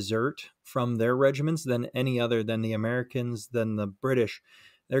to desert from their regiments than the Americans, than the British.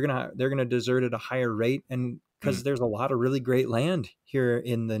 They're gonna desert at a higher rate, and because there's a lot of really great land here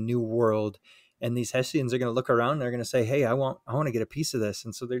in the New World, and these Hessians are going to look around and they're going to say, "Hey, I want to get a piece of this,"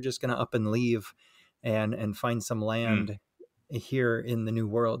 and so they're just going to up and leave, and find some land here in the New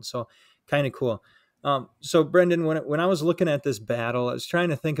World. So kind of cool. So Brendan, when I was looking at this battle, I was trying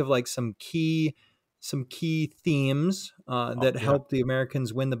to think of like some key themes that helped the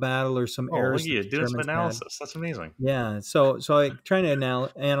Americans win the battle, or some Oh, look errors at that you the doing some Germans had. analysis. That's amazing. Yeah. So I trying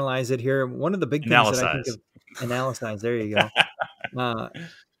to analyze it here. One of the big things that I think Analyze. of, analyze. There you go.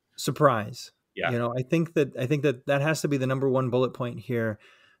 Surprise. Yeah. I think that has to be the number one bullet point here,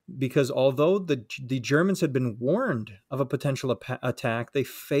 because although the Germans had been warned of a potential attack, they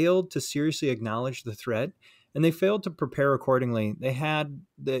failed to seriously acknowledge the threat, and they failed to prepare accordingly.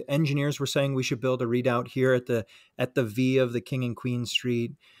 The engineers were saying we should build a redoubt here at the V of the King and Queen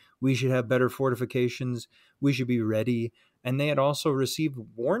Street. We should have better fortifications. We should be ready. And they had also received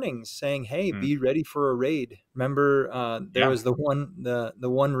warnings saying, "Hey, be ready for a raid." Remember, there was the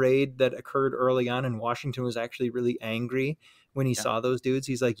one raid that occurred early on, and Washington was actually really angry when he saw those dudes.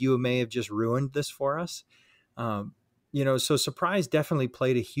 He's like, "You may have just ruined this for us." So surprise definitely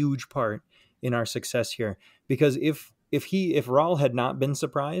played a huge part in our success here, because if Rahl had not been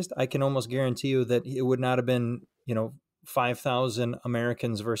surprised, I can almost guarantee you that it would not have been 5,000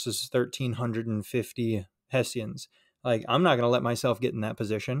 Americans versus 1,350 Hessians. Like, I'm not going to let myself get in that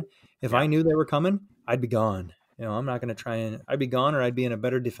position. If I knew they were coming, I'd be gone. I'm not going to try and I'd be gone, or I'd be in a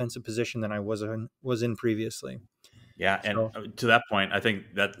better defensive position than I was in previously. Yeah, and to that point, I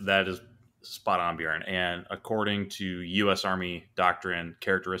think that is spot on, Bjorn. And according to U.S. Army doctrine,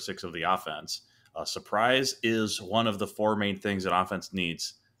 characteristics of the offense, surprise is one of the four main things that offense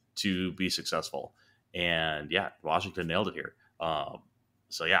needs to be successful. And Washington nailed it here.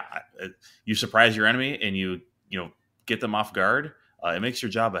 You surprise your enemy and you get them off guard. It makes your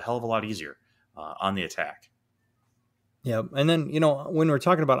job a hell of a lot easier on the attack. Yeah, and then when we're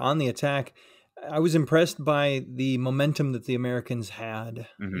talking about on the attack, I was impressed by the momentum that the Americans had.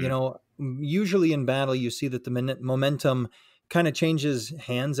 Mm-hmm. Usually in battle, you see that the momentum kind of changes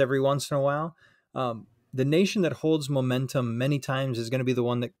hands every once in a while. The nation that holds momentum many times is going to be the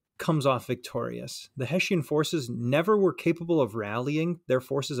one that comes off victorious. The Hessian forces never were capable of rallying their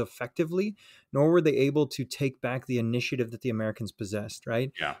forces effectively, nor were they able to take back the initiative that the Americans possessed,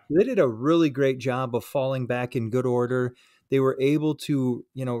 right? Yeah. They did a really great job of falling back in good order. They were able to,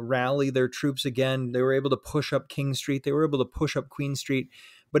 rally their troops again. They were able to push up King Street. They were able to push up Queen Street,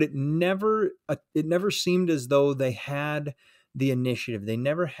 but it never seemed as though they had the initiative. They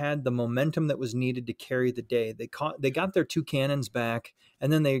never had the momentum that was needed to carry the day. They got their 2 cannons back,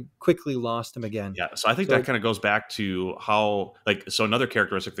 and then they quickly lost them again. Yeah. So I think that kind of goes back to how, so another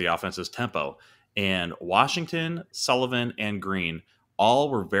characteristic of the offense is tempo. And Washington, Sullivan, and Greene all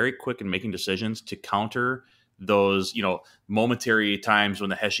were very quick in making decisions to counter those, momentary times when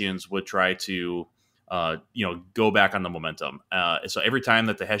the Hessians would try to, go back on the momentum. So every time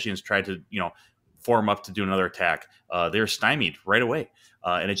that the Hessians tried to, form up to do another attack, they were stymied right away.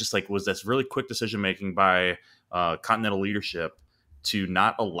 And it just was this really quick decision making by Continental leadership to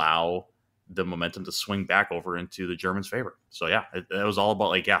not allow the momentum to swing back over into the Germans' favor. So yeah, it was all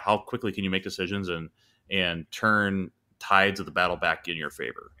about how quickly can you make decisions and turn tides of the battle back in your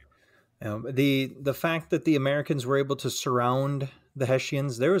favor. The fact that the Americans were able to surround the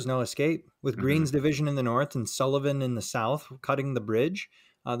Hessians, there was no escape. With Greene's division in the north and Sullivan in the south cutting the bridge,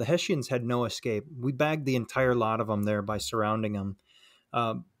 the Hessians had no escape. We bagged the entire lot of them there by surrounding them.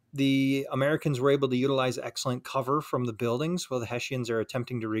 The Americans were able to utilize excellent cover from the buildings while the Hessians are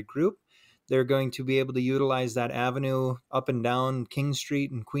attempting to regroup. They're going to be able to utilize that avenue up and down King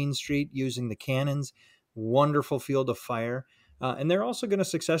Street and Queen Street using the cannons. Wonderful field of fire. And they're also going to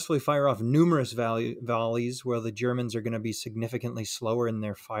successfully fire off numerous volleys where the Germans are going to be significantly slower in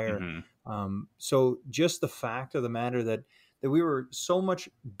their fire. So just the fact of the matter that we were so much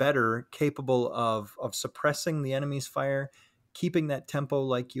better capable of suppressing the enemy's fire, keeping that tempo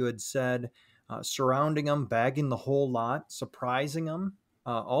like you had said, surrounding them, bagging the whole lot, surprising them.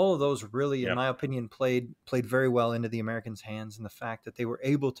 All of those really, in my opinion, played very well into the Americans' hands, and the fact that they were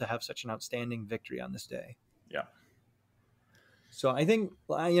able to have such an outstanding victory on this day. Yeah. So I think,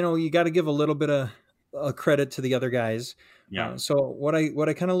 you got to give a little bit of credit to the other guys. Yeah. So what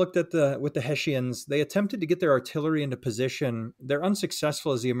I kind of looked at with the Hessians, they attempted to get their artillery into position. They're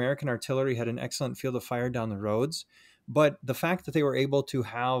unsuccessful as the American artillery had an excellent field of fire down the roads. But the fact that they were able to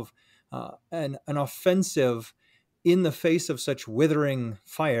have an offensive in the face of such withering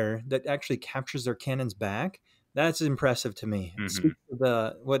fire that actually captures their cannons back, that's impressive to me. It speaks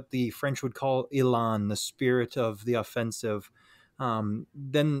to what the French would call élan, the spirit of the offensive.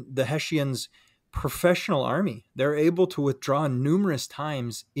 Then the Hessians' professional army, they're able to withdraw numerous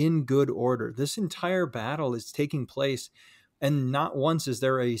times in good order. This entire battle is taking place, and not once is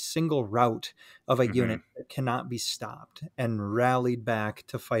there a single rout of a unit that cannot be stopped and rallied back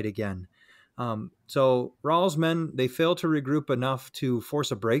to fight again. So Rawls' men, they fail to regroup enough to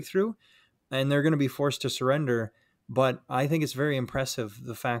force a breakthrough, and they're going to be forced to surrender. But I think it's very impressive,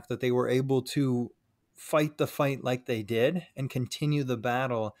 the fact that they were able to fight the fight like they did and continue the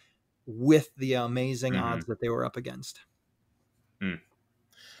battle with the amazing odds that they were up against.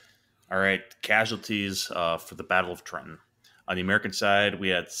 All right, casualties for the Battle of Trenton. On the American side, we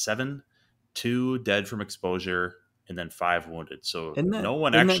had 7, 2 dead from exposure, and then 5 wounded. So no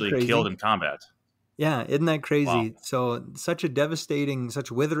one actually killed in combat. Yeah, isn't that crazy? Wow. So such a devastating,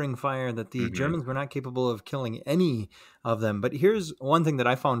 such withering fire that the Germans were not capable of killing any of them. But here's one thing that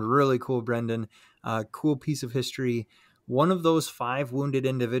I found really cool, Brendan, cool piece of history. One of those 5 wounded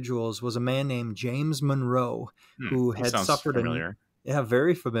individuals was a man named James Monroe, who had suffered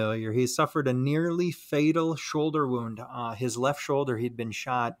very familiar. He suffered a nearly fatal shoulder wound. His left shoulder, he'd been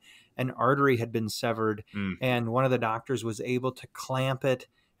shot, an artery had been severed, and one of the doctors was able to clamp it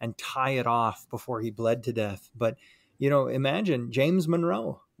and tie it off before he bled to death. But, imagine James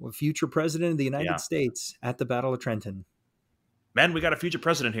Monroe, future president of the United States, at the Battle of Trenton. Man, we got a future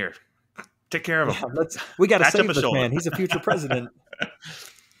president here. Take care of him. We got to save this man. He's a future president.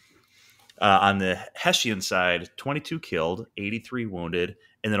 On the Hessian side, 22 killed, 83 wounded,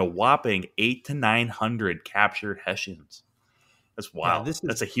 and then a whopping 800 to 900 captured Hessians. That's wild.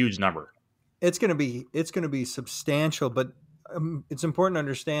 That's a huge number. It's going to be substantial, but it's important to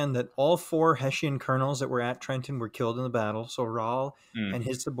understand that all 4 Hessian colonels that were at Trenton were killed in the battle. So Rall and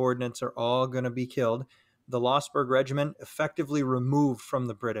his subordinates are all going to be killed. The Lossberg Regiment effectively removed from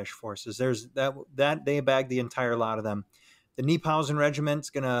the British forces. There's that they bagged the entire lot of them. The Kniphausen Regiment's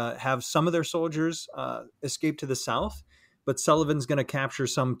going to have some of their soldiers escape to the south, but Sullivan's going to capture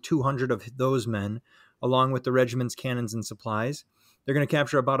some 200 of those men, along with the regiment's cannons and supplies. They're going to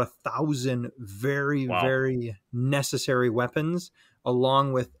capture about 1,000 very, Wow. very necessary weapons,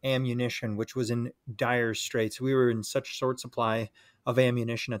 along with ammunition, which was in dire straits. We were in such short supply of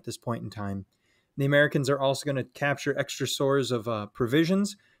ammunition at this point in time. The Americans are also going to capture extra stores of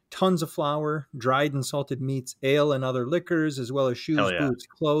provisions, tons of flour, dried and salted meats, ale and other liquors, as well as shoes, Hell yeah. boots,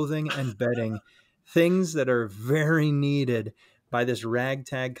 clothing, and bedding. Things that are very needed by this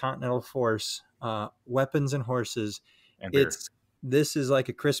ragtag Continental force, weapons and horses. And beer. This is like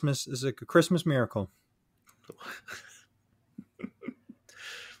a Christmas miracle.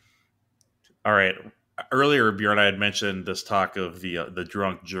 All right. Earlier, Bjorn, I had mentioned this talk of the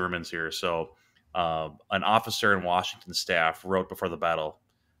drunk Germans here. So, an officer in Washington staff wrote before the battle,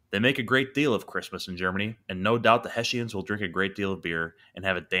 "They make a great deal of Christmas in Germany, and no doubt the Hessians will drink a great deal of beer and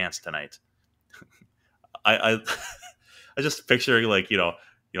have a dance tonight." I I just picturing like you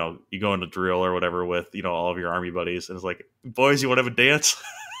go into drill or whatever with all of your army buddies, and it's like, boys, you want to have a dance?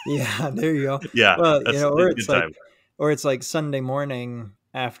 Yeah, there you go. Yeah, Well, that's a or good time. it's like Sunday morning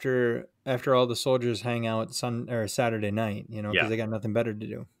after all the soldiers hang out or Saturday night, because Yeah. they got nothing better to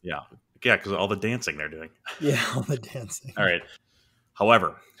do. Yeah, because all the dancing they're doing. Yeah, all the dancing. All right.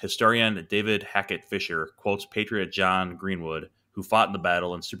 However, historian David Hackett Fisher quotes Patriot John Greenwood, who fought in the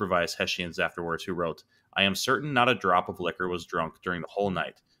battle and supervised Hessians afterwards, who wrote, "I am certain not a drop of liquor was drunk during the whole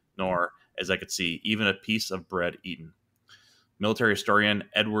night, nor, as I could see, even a piece of bread eaten." Military historian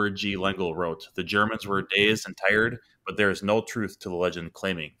Edward G. Lengel wrote, "The Germans were dazed and tired, but there is no truth to the legend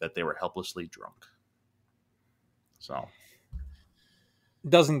claiming that they were helplessly drunk." So,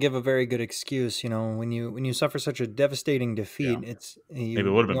 Doesn't give a very good excuse, when you suffer such a devastating defeat. yeah, It's maybe it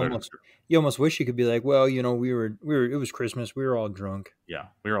would have been better. you almost wish you could be like, well, we were it was Christmas, we were all drunk. Yeah,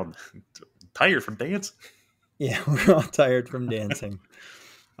 we were all tired from dance. Yeah, we're all tired from dancing.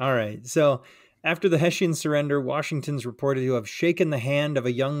 All right. So after the Hessian surrender, Washington's reported to have shaken the hand of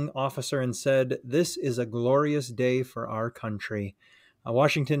a young officer and said, "This is a glorious day for our country."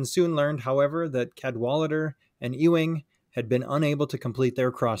 Washington soon learned, however, that Cadwalader and Ewing had been unable to complete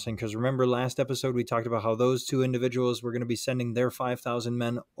their crossing. Because remember, last episode we talked about how those two individuals were going to be sending their 5,000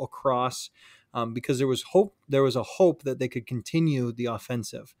 men across because there was hope. There was a hope that they could continue the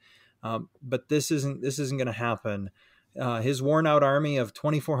offensive. But this isn't going to happen. His worn-out army of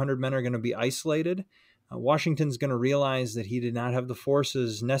 2,400 men are going to be isolated. Washington's going to realize that he did not have the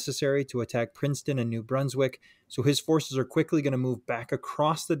forces necessary to attack Princeton and New Brunswick, so his forces are quickly going to move back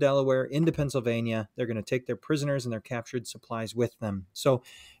across the Delaware into Pennsylvania. They're going to take their prisoners and their captured supplies with them. So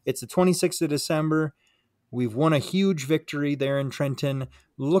it's the 26th of December. We've won a huge victory there in Trenton,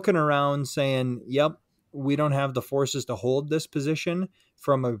 looking around saying, yep, we don't have the forces to hold this position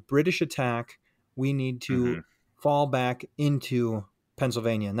from a British attack. We need to fall back into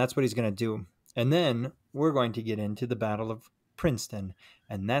Pennsylvania, and that's what he's going to do. And then we're going to get into the Battle of Princeton,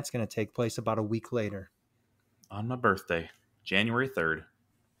 and that's going to take place about a week later. On my birthday, January 3rd.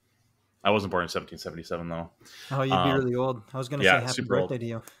 I wasn't born in 1777, though. Oh, you'd be really old. I was going to say happy birthday to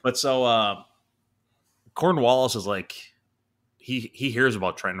you. But so Cornwallis is like, he hears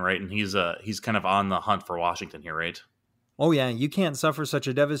about Trenton, right? And he's kind of on the hunt for Washington here, right? Oh, yeah. You can't suffer such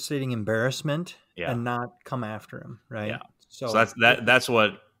a devastating embarrassment and not come after him, right? Yeah. So that's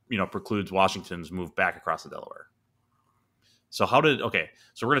what precludes Washington's move back across the Delaware. So so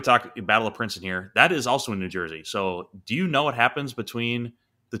we're going to talk Battle of Princeton here. That is also in New Jersey. So do you know what happens between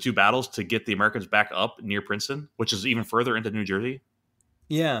the two battles to get the Americans back up near Princeton, which is even further into New Jersey?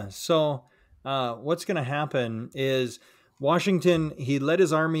 Yeah. So what's going to happen is Washington, he led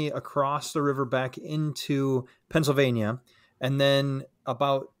his army across the river back into Pennsylvania. And then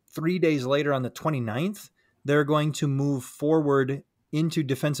about 3 days later on the 29th, they're going to move forward into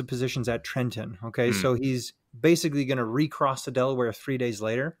defensive positions at Trenton. Okay. So he's basically going to recross the Delaware 3 days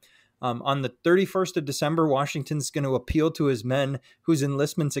later. On the 31st of December, Washington's going to appeal to his men whose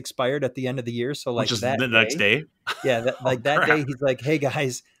enlistments expired at the end of the year. So like which is that the next day. Yeah. That day, he's like, hey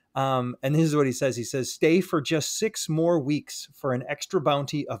guys, and this is what he says. He says, stay for just 6 more weeks for an extra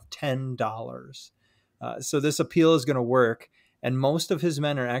bounty of $10. So this appeal is going to work. And most of his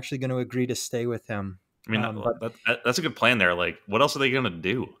men are actually going to agree to stay with him. I mean, that's a good plan there. Like, what else are they going to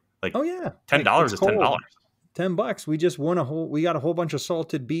do? Like, oh yeah, $10 is $10. $10. We just we got a whole bunch of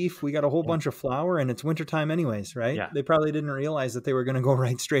salted beef. We got a whole bunch of flour, and it's wintertime anyways, right? Yeah. They probably didn't realize that they were going to go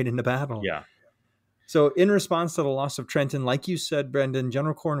right straight into battle. Yeah. So in response to the loss of Trenton, like you said, Brendan,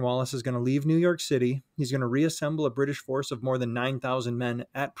 General Cornwallis is going to leave New York City. He's going to reassemble a British force of more than 9,000 men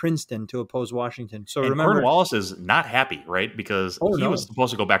at Princeton to oppose Washington. So remember, Cornwallis is not happy, right? Because he was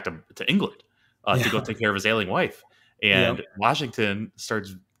supposed to go back to England to go take care of his ailing wife. And Washington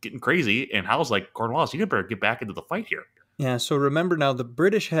starts getting crazy, and Howe's like, Cornwallis, you better get back into the fight here. Yeah, so remember now, the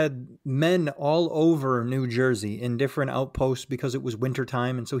British had men all over New Jersey in different outposts because it was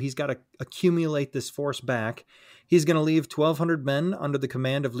wintertime, and so he's got to accumulate this force back. He's going to leave 1,200 men under the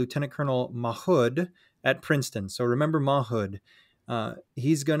command of Lieutenant Colonel Mahood at Princeton. So remember Mahood.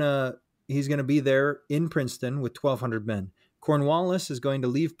 He's gonna be there in Princeton with 1,200 men. Cornwallis is going to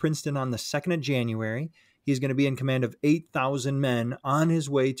leave Princeton on the 2nd of January. He's going to be in command of 8,000 men on his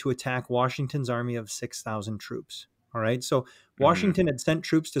way to attack Washington's army of 6,000 troops. All right. So Hmm. Washington had sent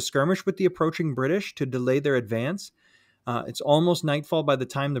troops to skirmish with the approaching British to delay their advance. It's almost nightfall by the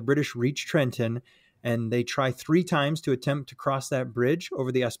time the British reach Trenton, and they try 3 times to attempt to cross that bridge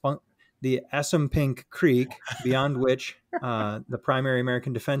over the Assunpink Creek, beyond which the primary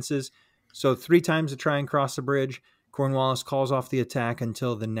American defenses. So 3 times to try and cross the bridge. Cornwallis calls off the attack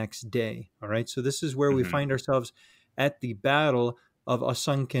until the next day. All right. So this is where we Hmm. find ourselves at the Battle of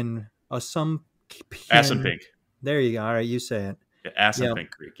Assunpink. Ass and Pink. There you go. All right, you say it. Yeah, Ass and Yeah, Pink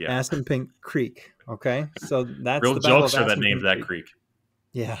Creek. Yeah. Assunpink Creek. Okay, so that's Real the Battle of jokester that named Assunpink that Creek. creek.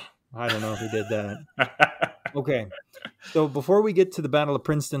 Yeah, I don't know who did that. Okay, so before we get to the Battle of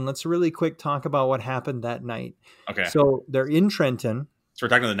Princeton, let's really quick talk about what happened that night. Okay. So they're in Trenton. So we're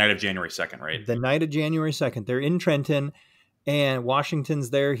talking the night of January 2nd, right? The night of January 2nd. They're in Trenton, and Washington's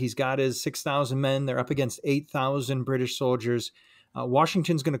there. He's got his 6,000 men. They're up against 8,000 British soldiers.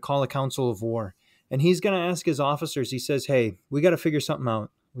 Washington's going to call a council of war. And he's going to ask his officers, he says, hey, we got to figure something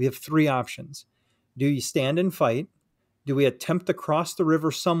out. We have 3 options. Do you stand and fight? Do we attempt to cross the river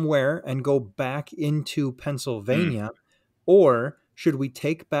somewhere and go back into Pennsylvania? Or should we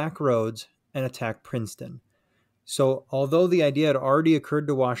take back roads and attack Princeton? So, although the idea had already occurred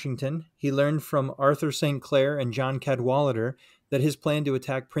to Washington, he learned from Arthur St. Clair and John Cadwalader that his plan to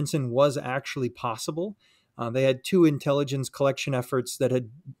attack Princeton was actually possible. They had 2 intelligence collection efforts that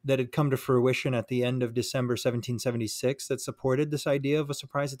had come to fruition at the end of December 1776 that supported this idea of a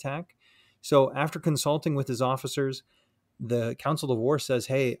surprise attack. So, after consulting with his officers, the Council of War says,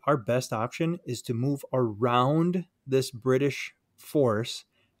 hey, our best option is to move around this British force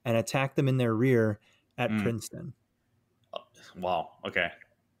and attack them in their rear at Princeton. Wow. Okay.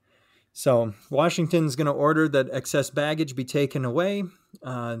 So Washington's going to order that excess baggage be taken away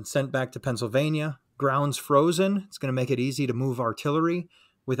and sent back to Pennsylvania. Ground's frozen. It's going to make it easy to move artillery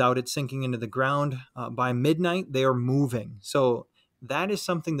without it sinking into the ground. By midnight, they are moving. So that is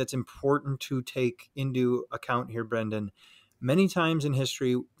something that's important to take into account here, Brendan. Many times in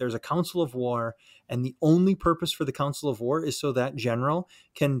history, there's a council of war, and the only purpose for the council of war is so that general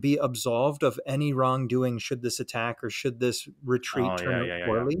can be absolved of any wrongdoing should this attack or should this retreat Oh, turn yeah, out yeah, yeah, yeah.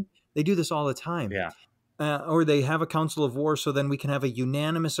 poorly. They do this all the time. Yeah. Or they have a council of war so then we can have a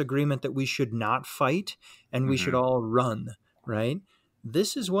unanimous agreement that we should not fight and we should all run, right?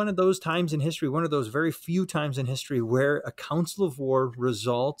 This is one of those times in history, one of those very few times in history where a council of war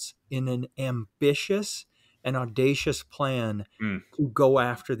results in an ambitious and audacious plan to go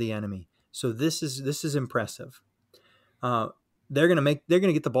after the enemy. So this is impressive. They're gonna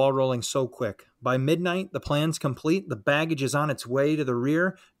get the ball rolling so quick. By midnight, the plan's complete. The baggage is on its way to the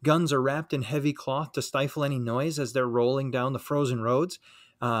rear. Guns are wrapped in heavy cloth to stifle any noise as they're rolling down the frozen roads.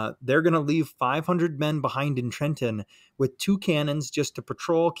 They're going to leave 500 men behind in Trenton with 2 cannons just to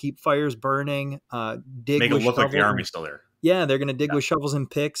patrol, keep fires burning, dig Make it with look like the shovels. army's still there. Yeah, they're going to dig with shovels and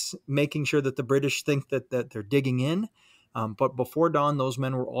picks, making sure that the British think that they're digging in. But before dawn, those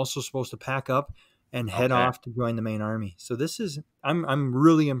men were also supposed to pack up and head off to join the main army. So I'm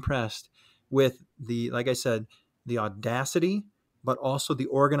really impressed with like I said, the audacity, but also the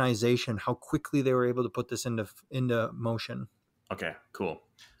organization, how quickly they were able to put this into motion. Okay, cool.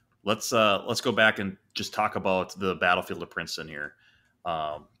 Let's go back and just talk about the battlefield of Princeton here.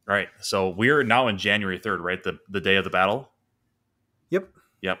 Right. So we're now in January 3rd, right? The day of the battle. Yep.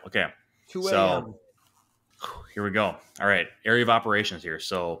 Okay. 2 a.m. So here we go. All right. Area of operations here.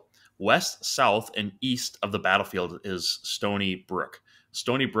 So west, south, and east of the battlefield is Stony Brook.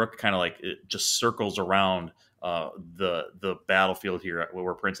 Stony Brook kind of like it just circles around the battlefield here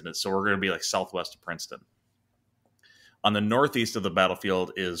where Princeton is. So we're going to be like southwest of Princeton. On the northeast of the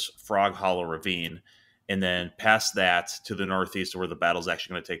battlefield is Frog Hollow Ravine. And then past that to the northeast where the battle is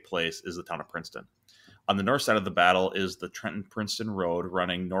actually going to take place is the town of Princeton. On the north side of the battle is the Trenton Princeton Road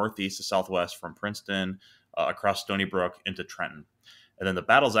running northeast to southwest from Princeton across Stony Brook into Trenton. And then the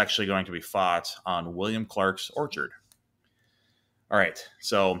battle is actually going to be fought on William Clark's Orchard. All right.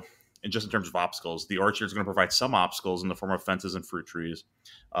 So in terms of obstacles, the orchard is going to provide some obstacles in the form of fences and fruit trees.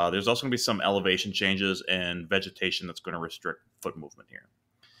 There's also going to be some elevation changes and vegetation that's going to restrict foot movement here.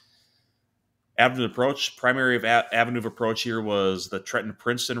 Avenue of approach, primary avenue of approach here was the Trenton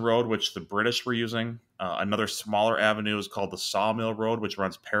Princeton Road, which the British were using. Another smaller avenue is called the Sawmill Road, which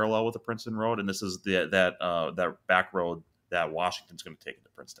runs parallel with the Princeton Road, and this is that back road that Washington's going to take into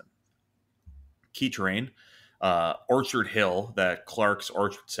Princeton. Key terrain, Orchard Hill that Clark's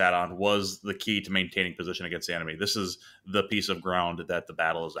orchard sat on was the key to maintaining position against the enemy. This is the piece of ground that the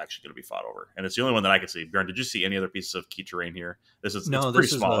battle is actually going to be fought over, and it's the only one that I could see. Bjorn, did you see any other pieces of key terrain here? It's pretty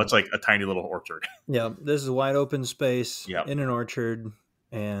small. It's like a tiny little orchard. Yeah, this is a wide open space Yep. in an orchard,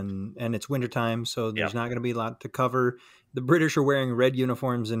 and it's wintertime, so there's not going to be a lot to cover. The British are wearing red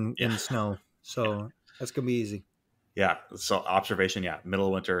uniforms in snow, so that's going to be easy. Yeah, so observation, middle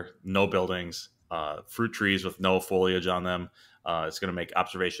of winter, no buildings, fruit trees with no foliage on them. It's going to make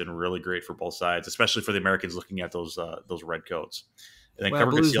observation really great for both sides, especially for the Americans looking at those red coats. And then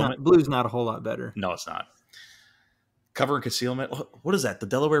cover concealment. Blue's not a whole lot better. No, it's not. Cover and concealment. What is that? The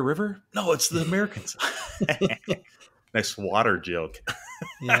Delaware River? No, it's the Americans. Nice water joke.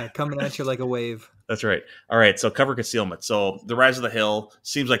 Yeah, coming at you like a wave. That's right. All right, so cover concealment. So the rise of the hill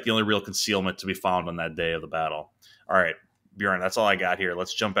seems like the only real concealment to be found on that day of the battle. All right, Bjorn, that's all I got here.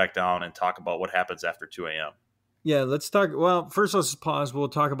 Let's jump back down and talk about what happens after 2 a.m. Yeah, let's talk. Well, first let's pause. We'll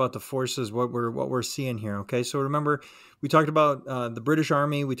talk about the forces, what we're seeing here. Okay, so remember, we talked about the British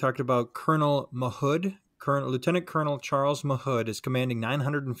Army. We talked about Colonel Mahood. Lieutenant Colonel Charles Mahood is commanding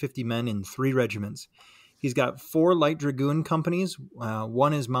 950 men in 3 regiments. He's got 4 light dragoon companies.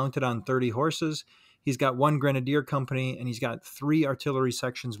 One is mounted on 30 horses. He's got 1 grenadier company, and he's got 3 artillery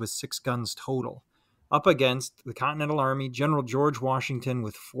sections with 6 guns total. Up against the Continental Army, General George Washington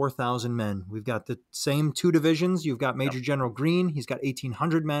with 4,000 men. We've got the same 2 divisions. You've got Major General Greene. He's got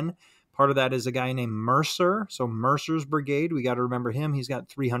 1,800 men. Part of that is a guy named Mercer. So Mercer's brigade, we got to remember him. He's got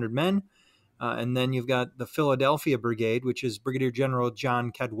 300 men. And then you've got the Philadelphia Brigade, which is Brigadier General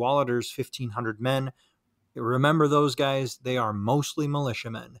John Cadwallader's 1,500 men. Remember those guys. They are mostly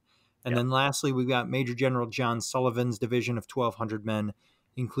militiamen. And then lastly, we've got Major General John Sullivan's division of 1,200 men,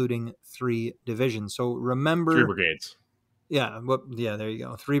 including 3 divisions. So remember 3 brigades. Yeah, there you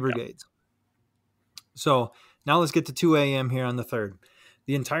go. 3 brigades. So now let's get to 2 a.m. here on the 3rd.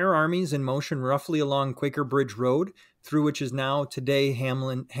 The entire army is in motion roughly along Quaker Bridge Road, through which is now today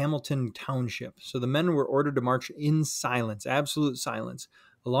Hamilton Township. So the men were ordered to march in silence, absolute silence.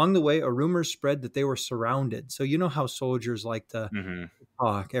 Along the way, a rumor spread that they were surrounded. So you know how soldiers like to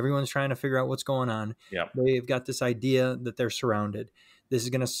talk. Everyone's trying to figure out what's going on. Yep. They've got this idea that they're surrounded. This is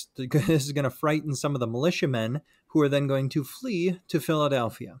going to frighten some of the militiamen who are then going to flee to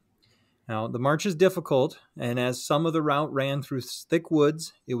Philadelphia. Now, the march is difficult, and as some of the route ran through thick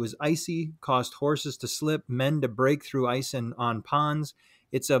woods, it was icy, caused horses to slip, men to break through ice and on ponds.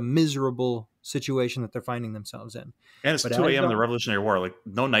 It's a miserable situation that they're finding themselves in. And it's 2 a.m. in the Revolutionary War. Like,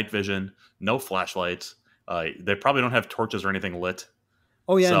 no night vision, no flashlights. They probably don't have torches or anything lit.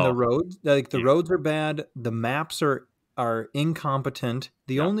 Oh, yeah, and the roads, roads are bad. The maps are incompetent.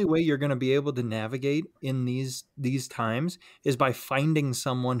 The only way you're going to be able to navigate in these times is by finding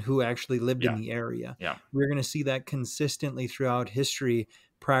someone who actually lived in the area. Yeah. We're going to see that consistently throughout history,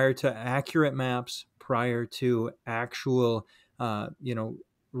 prior to accurate maps, prior to actual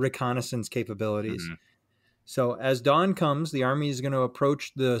reconnaissance capabilities. Mm-hmm. So as dawn comes, the army is going to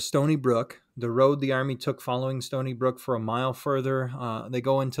approach the Stony Brook, the road the army took following Stony Brook for a mile further. They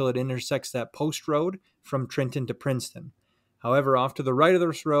go until it intersects that post road from Trenton to Princeton. However, off to the right of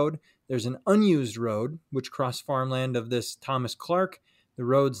this road, there's an unused road, which crossed farmland of this Thomas Clark. The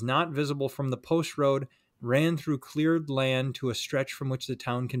road's not visible from the post road, ran through cleared land to a stretch from which the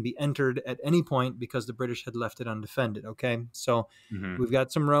town can be entered at any point because the British had left it undefended. Okay, so we've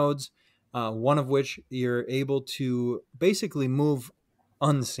got some roads, one of which you're able to basically move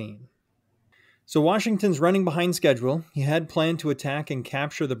unseen. So Washington's running behind schedule. He had planned to attack and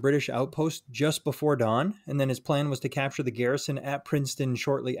capture the British outpost just before dawn, and then his plan was to capture the garrison at Princeton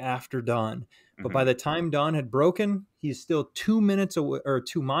shortly after dawn. But by the time dawn had broken, he's still 2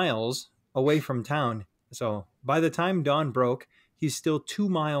 miles away from town. So by the time dawn broke, he's still 2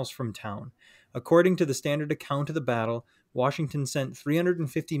 miles from town. According to the standard account of the battle, Washington sent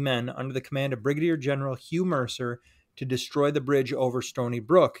 350 men under the command of Brigadier General Hugh Mercer to destroy the bridge over Stony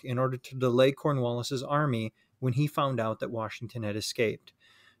Brook in order to delay Cornwallis's army when he found out that Washington had escaped.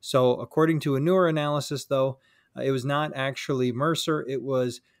 So according to a newer analysis, though, it was not actually Mercer. It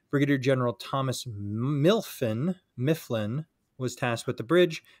was Brigadier General Thomas Mifflin was tasked with the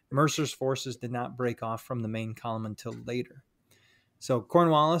bridge. Mercer's forces did not break off from the main column until later. So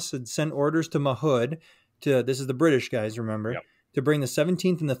Cornwallis had sent orders to Mahood, this is the British guys, remember, to bring the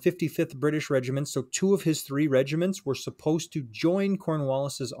 17th and the 55th British regiments. So 2 of his 3 regiments were supposed to join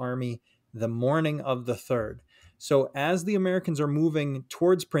Cornwallis's army the morning of the 3rd. So as the Americans are moving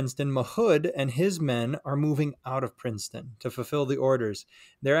towards Princeton, Mahood and his men are moving out of Princeton to fulfill the orders.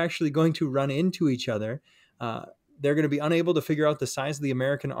 They're actually going to run into each other. They're going to be unable to figure out the size of the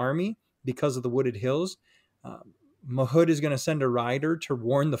American army because of the wooded hills. Mahood is going to send a rider to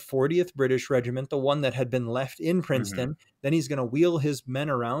warn the 40th British Regiment, the one that had been left in Princeton. Then he's going to wheel his men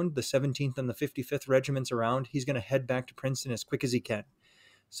around, the 17th and the 55th Regiments around. He's going to head back to Princeton as quick as he can.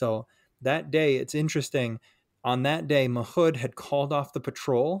 So that day, it's interesting. On that day, Mahood had called off the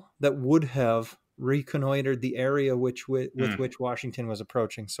patrol that would have reconnoitered the area with which Washington was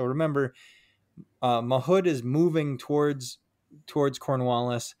approaching. So remember, Mahood is moving towards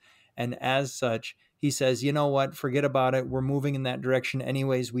Cornwallis, and as such, he says, you know what, forget about it. We're moving in that direction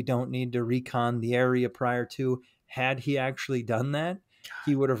anyways. We don't need to recon the area prior to. Had he actually done that,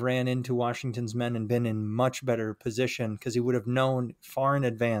 he would have ran into Washington's men and been in much better position because he would have known far in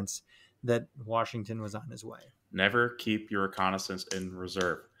advance that Washington was on his way. Never keep your reconnaissance in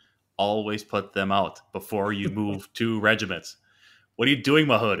reserve. Always put them out before you move 2 regiments. What are you doing,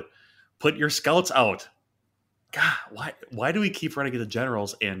 Mahood? Put your scouts out. God, why do we keep running into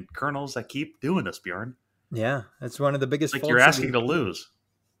generals and colonels that keep doing this, Bjorn? Yeah, that's one of the biggest faults. Like you're asking to lose.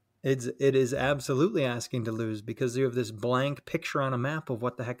 It is absolutely asking to lose because you have this blank picture on a map of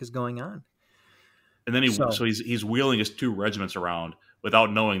what the heck is going on. And then he's wheeling his 2 regiments around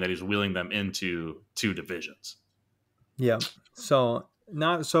without knowing that he's wheeling them into 2 divisions. Yeah. So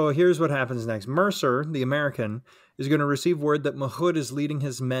here's what happens next. Mercer, the American, is going to receive word that Mahood is leading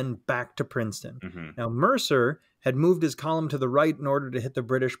his men back to Princeton. Now, Mercer had moved his column to the right in order to hit the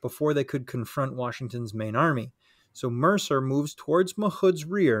British before they could confront Washington's main army. So Mercer moves towards Mahood's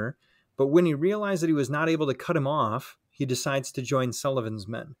rear, but when he realized that he was not able to cut him off, he decides to join Sullivan's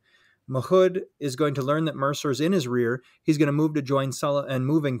men. Mahood is going to learn that Mercer is in his rear. He's going to move to join Sullivan.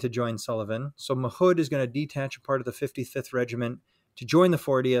 So Mahood is going to detach a part of the 55th Regiment to join the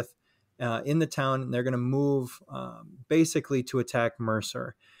 40th in the town, and they're going to move basically to attack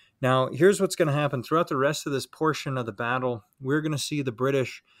Mercer. Now, here's what's going to happen. Throughout the rest of this portion of the battle, we're going to see the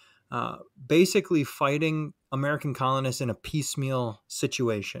British basically fighting American colonists in a piecemeal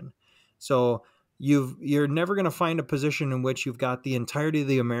situation. So you're never going to find a position in which you've got the entirety of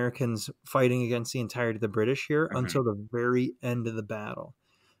the Americans fighting against the entirety of the British here until the very end of the battle.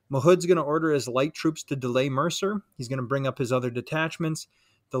 Mahood's going to order his light troops to delay Mercer. He's going to bring up his other detachments.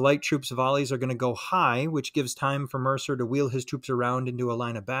 The light troops' volleys are going to go high, which gives time for Mercer to wheel his troops around into a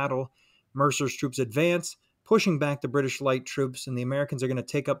line of battle. Mercer's troops advance, pushing back the British light troops, and the Americans are going to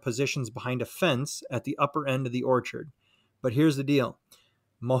take up positions behind a fence at the upper end of the orchard. But here's the deal.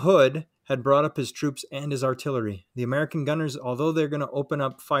 Mahood had brought up his troops and his artillery. The American gunners, although they're going to open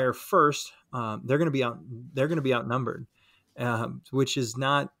up fire first, they're going to be outnumbered, which is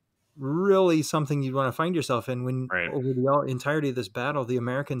not really something you'd want to find yourself in when over the entirety of this battle, the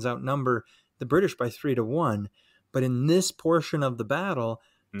Americans outnumber the British by 3-1. But in this portion of the battle,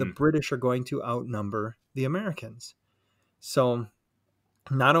 the British are going to outnumber the Americans. So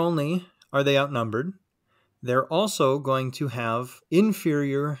not only are they outnumbered, they're also going to have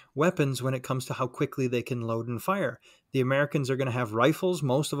inferior weapons when it comes to how quickly they can load and fire. The Americans are going to have rifles.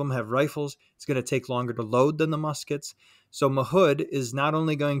 Most of them have rifles. It's going to take longer to load than the muskets. So Mahood is not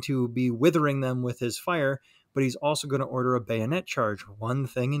only going to be withering them with his fire, but he's also going to order a bayonet charge, one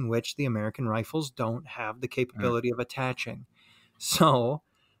thing in which the American rifles don't have the capability of attaching. So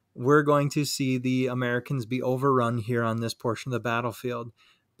we're going to see the Americans be overrun here on this portion of the battlefield.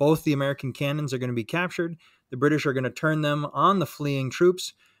 Both the American cannons are going to be captured. The British are going to turn them on the fleeing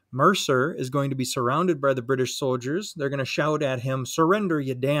troops. Mercer is going to be surrounded by the British soldiers. They're going to shout at him, "Surrender,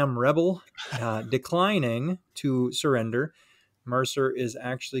 you damn rebel," declining to surrender. Mercer is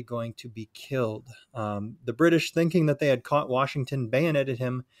actually going to be killed. The British, thinking that they had caught Washington, bayoneted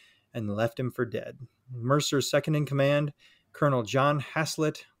him and left him for dead. Mercer's second in command, Colonel John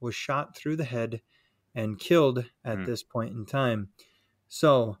Haslett, was shot through the head and killed at this point in time.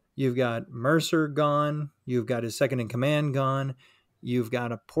 So you've got Mercer gone. You've got his second in command gone. You've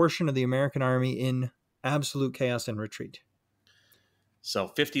got a portion of the American army in absolute chaos and retreat. So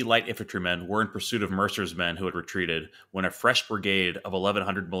 50 light infantrymen were in pursuit of Mercer's men who had retreated when a fresh brigade of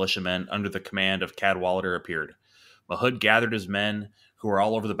 1,100 militiamen under the command of Cadwalader appeared. Mahood gathered his men, who were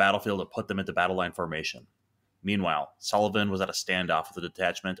all over the battlefield, and put them into battle line formation. Meanwhile, Sullivan was at a standoff with a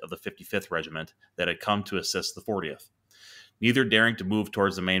detachment of the 55th Regiment that had come to assist the 40th, neither daring to move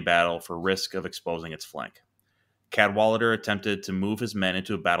towards the main battle for risk of exposing its flank. Cadwalader attempted to move his men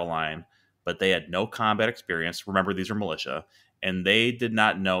into a battle line, but they had no combat experience. Remember, these are militia, and they did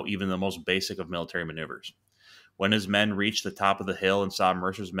not know even the most basic of military maneuvers. When his men reached the top of the hill and saw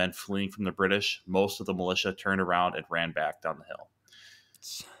Mercer's men fleeing from the British, most of the militia turned around and ran back down the hill.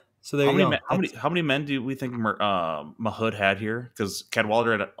 So there you go. How many men do we think Mahood had here? Because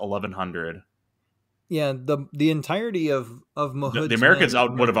Cadwalader had 1,100. Yeah, the entirety of Mahood's the Americans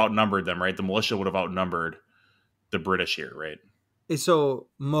would have outnumbered them, right? The militia would have outnumbered the British here, right? So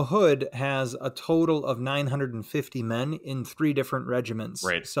Mahood has a total of 950 men in 3 different regiments.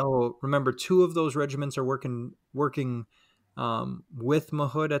 Right. So remember, 2 of those regiments are working with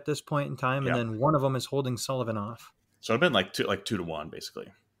Mahood at this point in time, and then one of them is holding Sullivan off. So it'd been like 2 to 1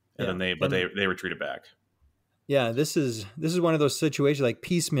 basically, and then they retreated back. Yeah, this is one of those situations like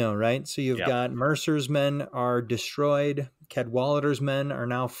piecemeal, right? So you've got Mercer's men are destroyed, Cadwalader's men are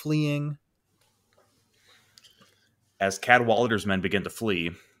now fleeing. As Cadwalader's men began to flee,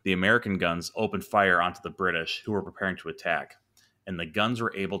 the American guns opened fire onto the British, who were preparing to attack, and the guns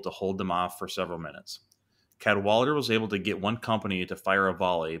were able to hold them off for several minutes. Cadwalader was able to get one company to fire a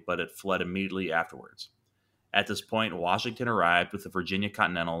volley, but it fled immediately afterwards. At this point, Washington arrived with the Virginia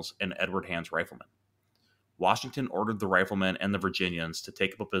Continentals and Edward Hand's riflemen. Washington ordered the riflemen and the Virginians to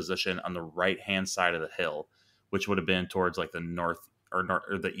take up a position on the right-hand side of the hill, which would have been towards like the north or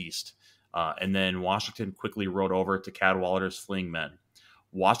the east. And then Washington quickly rode over to Cadwalader's fleeing men.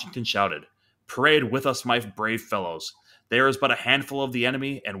 Washington shouted, "Parade with us, my brave fellows. There is but a handful of the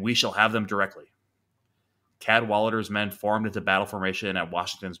enemy, and we shall have them directly." Cadwalader's men formed into battle formation at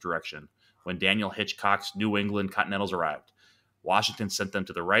Washington's direction. When Daniel Hitchcock's New England Continentals arrived, Washington sent them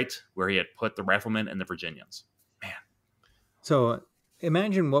to the right, where he had put the riflemen and the Virginians. Man. So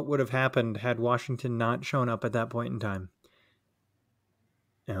imagine what would have happened had Washington not shown up at that point in time.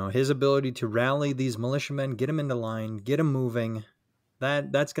 You know, his ability to rally these militiamen, get them into line, get them moving,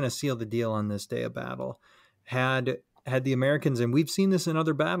 that's going to seal the deal on this day of battle. Had the Americans, and we've seen this in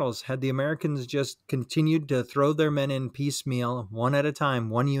other battles, had the Americans just continued to throw their men in piecemeal, one at a time,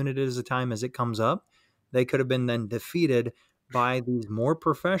 one unit at a time as it comes up, they could have been then defeated by these more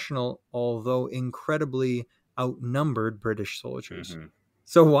professional, although incredibly outnumbered British soldiers. Mm-hmm.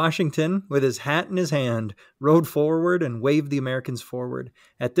 So Washington, with his hat in his hand, rode forward and waved the Americans forward.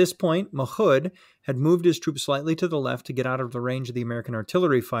 At this point, Mahood had moved his troops slightly to the left to get out of the range of the American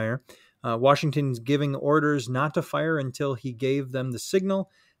artillery fire. Washington's giving orders not to fire until he gave them the signal.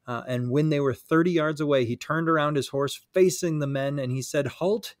 And when they were 30 yards away, he turned around his horse facing the men and he said,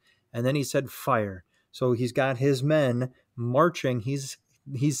 "Halt!" And then he said, "Fire." So he's got his men marching. He's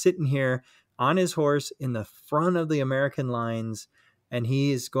sitting here on his horse in the front of the American lines, and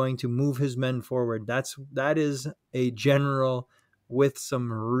he is going to move his men forward. That is a general with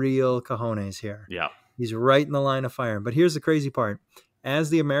some real cojones here. Yeah. He's right in the line of fire. But here's the crazy part. As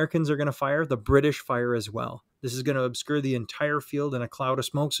the Americans are going to fire, the British fire as well. This is going to obscure the entire field in a cloud of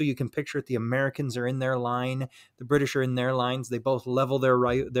smoke, so you can picture it. The Americans are in their line. The British are in their lines. They both level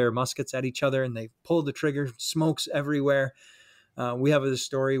their muskets at each other, and they pull the trigger. Smoke's everywhere. We have a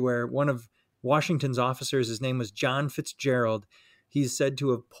story where one of Washington's officers, his name was John Fitzgerald, he's said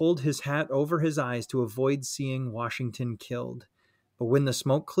to have pulled his hat over his eyes to avoid seeing Washington killed. But when the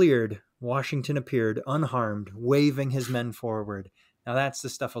smoke cleared, Washington appeared unharmed, waving his men forward. Now that's the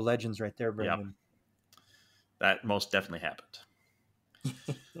stuff of legends right there, Brendan. Yep. That most definitely happened.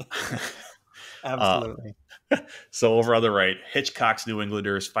 Absolutely. So over on the right, Hitchcock's New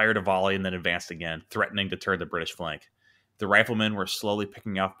Englanders fired a volley and then advanced again, threatening to turn the British flank. The riflemen were slowly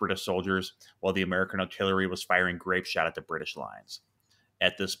picking off British soldiers, while the American artillery was firing grape shot at the British lines.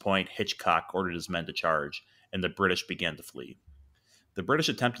 At this point, Hitchcock ordered his men to charge, and the British began to flee. The British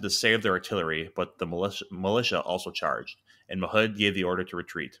attempted to save their artillery, but the militia also charged, and Mahood gave the order to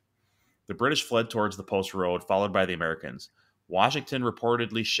retreat. The British fled towards the post road, followed by the Americans. Washington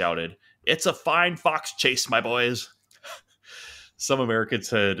reportedly shouted, "It's a fine fox chase, my boys!" Some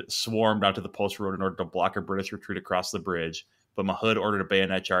Americans had swarmed onto the post road in order to block a British retreat across the bridge, but Mahood ordered a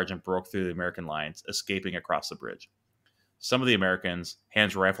bayonet charge and broke through the American lines, escaping across the bridge. Some of the Americans,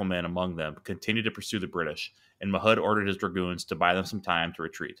 Hand's riflemen among them, continued to pursue the British, and Mahood ordered his dragoons to buy them some time to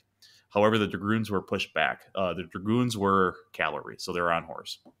retreat. However, the dragoons were pushed back. The dragoons were cavalry, so they were on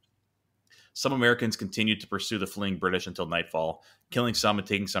horse. Some Americans continued to pursue the fleeing British until nightfall, killing some and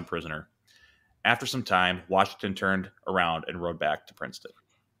taking some prisoner. After some time, Washington turned around and rode back to Princeton.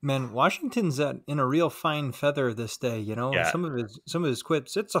 Man, Washington's in a real fine feather this day, you know. Yeah. Some of his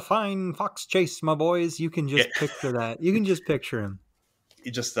quips, "It's a fine fox chase, my boys." You can just picture that. You can just picture him.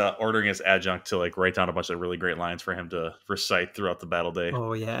 He just ordering his adjunct to write down a bunch of really great lines for him to recite throughout the battle day.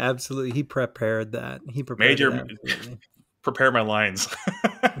 Oh yeah, absolutely. He prepared that. Major, prepare my lines.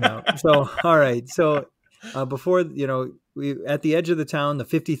 No. So all right. So Before, we at the edge of the town, the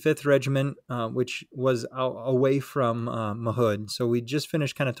 55th Regiment, which was away from Mahood. So we just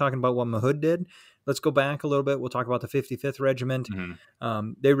finished kind of talking about what Mahood did. Let's go back a little bit. We'll talk about the 55th Regiment.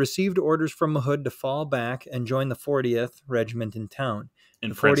 They received orders from Mahood to fall back and join the 40th Regiment in town.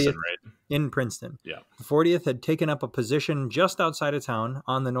 In Princeton, right? In Princeton. Yeah. The 40th had taken up a position just outside of town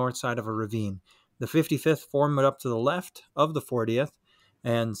on the north side of a ravine. The 55th formed up to the left of the 40th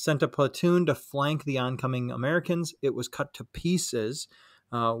and sent a platoon to flank the oncoming Americans. It was cut to pieces.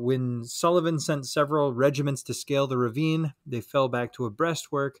 When Sullivan sent several regiments to scale the ravine, they fell back to a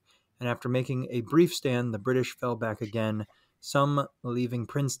breastwork, and after making a brief stand, the British fell back again, some leaving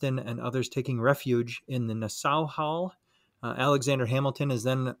Princeton and others taking refuge in the Nassau Hall. Alexander Hamilton is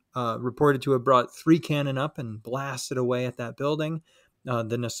then reported to have brought 3 cannon up and blasted away at that building,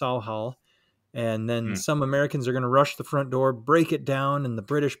 the Nassau Hall. And then some Americans are going to rush the front door, break it down, and the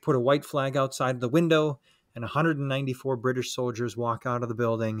British put a white flag outside the window, and 194 British soldiers walk out of the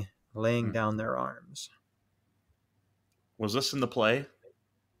building, laying down their arms. Was this in the play?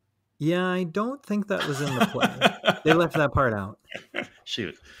 Yeah, I don't think that was in the play. They left that part out.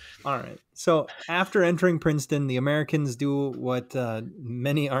 Shoot. All right. So after entering Princeton, the Americans do what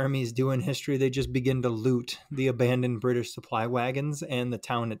many armies do in history. They just begin to loot the abandoned British supply wagons and the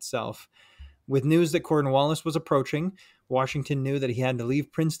town itself. With news that Cornwallis was approaching, Washington knew that he had to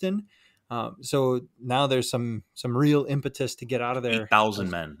leave Princeton. So now there's some real impetus to get out of there.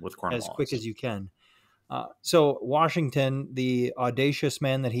 8,000 men with Cornwallis. As quick as you can. So Washington, the audacious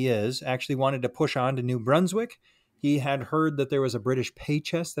man that he is, actually wanted to push on to New Brunswick. He had heard that there was a British pay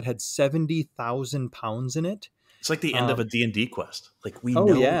chest that had 70,000 pounds in it. It's like the end of a D&D quest. Like we know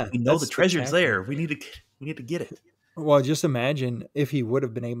the treasure's there. We need to get it. Well, just imagine if he would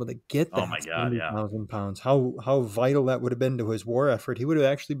have been able to get that 70,000 pounds. How vital that would have been to his war effort. He would have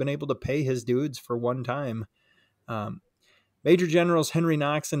actually been able to pay his dudes for one time. Major Generals Henry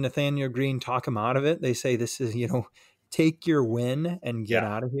Knox and Nathaniel Greene talk him out of it. They say this is, take your win and get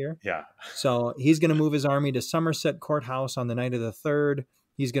out of here. Yeah. So he's going to move his army to Somerset Courthouse on the night of the 3rd.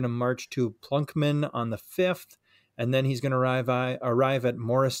 He's going to march to Plunkman on the 5th. And then he's going to arrive at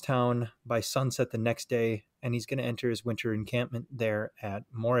Morristown by sunset the next day. And he's going to enter his winter encampment there at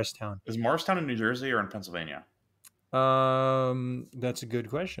Morristown. Is Morristown in New Jersey or in Pennsylvania? That's a good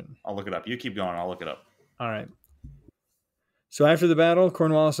question. I'll look it up. You keep going. I'll look it up. All right. So after the battle,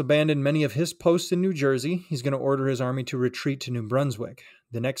 Cornwallis abandoned many of his posts in New Jersey. He's going to order his army to retreat to New Brunswick.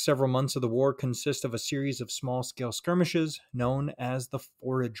 The next several months of the war consist of a series of small-scale skirmishes known as the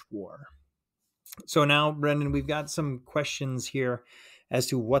Forage War. So now, Brendan, we've got some questions here as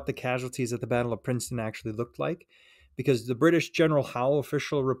to what the casualties at the Battle of Princeton actually looked like, because the British General Howe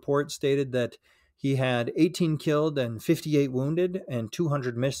official report stated that he had 18 killed and 58 wounded and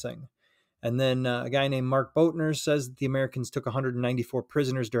 200 missing. And then a guy named Mark Boatner says that the Americans took 194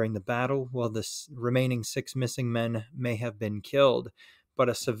 prisoners during the battle, while the remaining 6 missing men may have been killed. But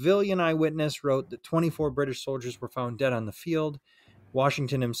a civilian eyewitness wrote that 24 British soldiers were found dead on the field.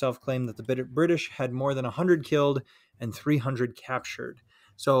 Washington himself claimed that the British had more than 100 killed and 300 captured.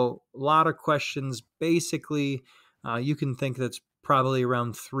 So a lot of questions. Basically, you can think that's probably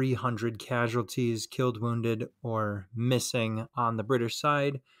around 300 casualties, killed, wounded, or missing on the British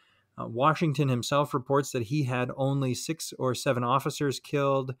side. Washington himself reports that he had only 6 or 7 officers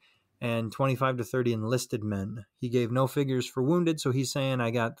killed and 25 to 30 enlisted men. He gave no figures for wounded, so he's saying I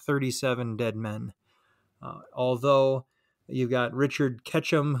got 37 dead men. Although you've got Richard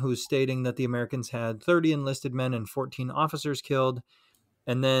Ketchum, who's stating that the Americans had 30 enlisted men and 14 officers killed.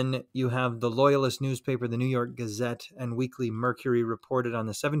 And then you have the Loyalist newspaper, the New York Gazette and Weekly Mercury, reported on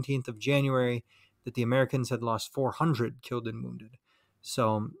the 17th of January that the Americans had lost 400 killed and wounded.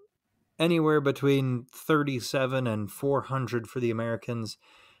 So anywhere between 37 and 400 for the Americans.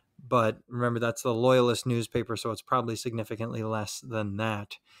 But remember, that's the Loyalist newspaper, so it's probably significantly less than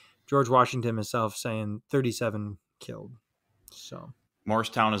that. George Washington himself saying 37 killed. So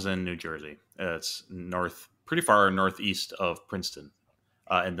Morristown is in New Jersey. It's pretty far northeast of Princeton.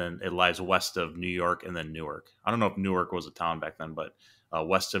 And then it lies west of New York and then Newark. I don't know if Newark was a town back then, but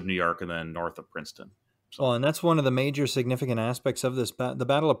west of New York and then north of Princeton. So. Well, and that's one of the major significant aspects of this. The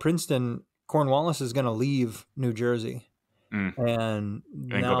Battle of Princeton, Cornwallis is going to leave New Jersey. And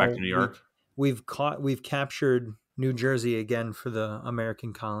now go back to New York. We've captured New Jersey again for the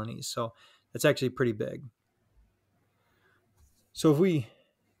American colonies. So that's actually pretty big. So if we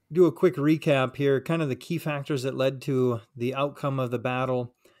do a quick recap here, kind of the key factors that led to the outcome of the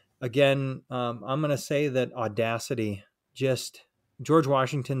battle. Again, I'm going to say that audacity, just George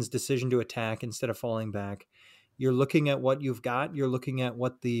Washington's decision to attack instead of falling back. You're looking at what you've got. You're looking at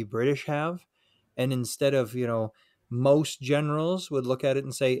what the British have. And instead of, most generals would look at it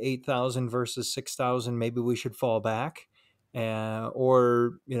and say 8,000 versus 6,000, maybe we should fall back.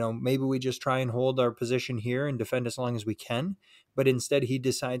 Or, maybe we just try and hold our position here and defend as long as we can. But instead, he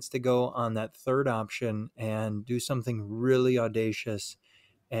decides to go on that third option and do something really audacious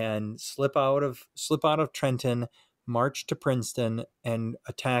and slip out of Trenton, march to Princeton, and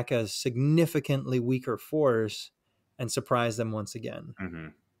attack a significantly weaker force and surprise them once again. Mm-hmm.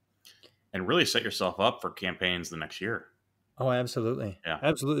 And really set yourself up for campaigns the next year. Oh, absolutely. Yeah.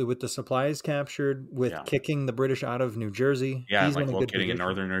 Absolutely. With the supplies captured, with Yeah. kicking the British out of New Jersey, Yeah, and he's in like a good locating in position.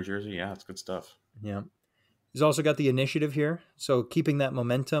 northern New Jersey. Yeah, it's good stuff. Yeah. He's also got the initiative here. So keeping that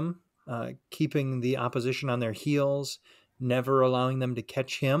momentum, keeping the opposition on their heels, never allowing them to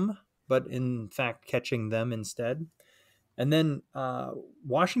catch him, but in fact catching them instead. And then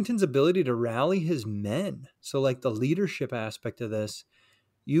Washington's ability to rally his men. So, like the leadership aspect of this,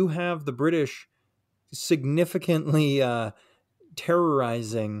 you have the British significantly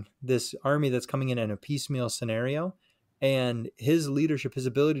terrorizing this army that's coming in a piecemeal scenario. And his leadership, his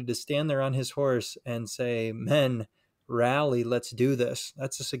ability to stand there on his horse and say, men, rally, let's do this.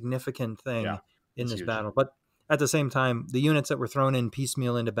 That's a significant Yeah, thing in that's this huge. battle. But at the same time, the units that were thrown in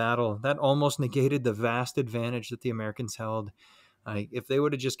piecemeal into battle, that almost negated the vast advantage that the Americans held. If they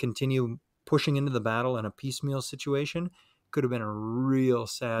would have just continued pushing into the battle in a piecemeal situation, could have been a real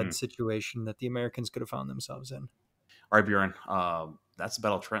sad situation that the Americans could have found themselves in. All right, Bjorn. That's the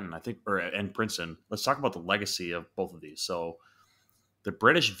Battle of Trenton, I think, and Princeton. Let's talk about the legacy of both of these. So, the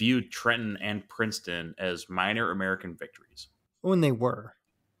British viewed Trenton and Princeton as minor American victories. When they were.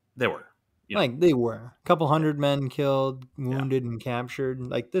 They were, They were. A couple yeah, hundred men killed, yeah. wounded, and captured.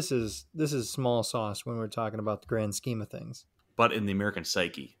 Like this is small sauce when we're talking about the grand scheme of things. But in the American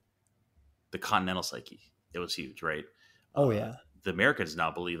psyche, the continental psyche, it was huge, right? Oh Uh, yeah. the Americans now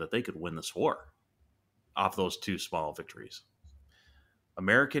believe that they could win this war off those two small victories.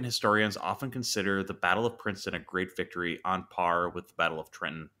 American historians often consider the Battle of Princeton a great victory on par with the Battle of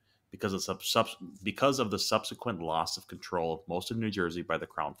Trenton because of the subsequent loss of control of most of New Jersey by the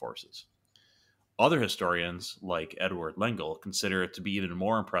Crown forces. Other historians, like Edward Lengel, consider it to be even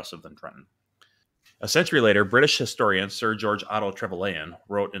more impressive than Trenton. A century later, British historian Sir George Otto Trevelyan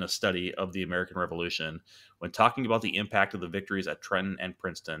wrote in a study of the American Revolution, when talking about the impact of the victories at Trenton and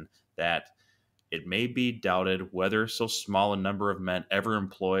Princeton, that it may be doubted whether so small a number of men ever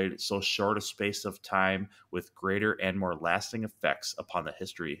employed so short a space of time with greater and more lasting effects upon the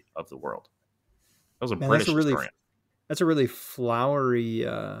history of the world. That was a Man, British historian. that's a really flowery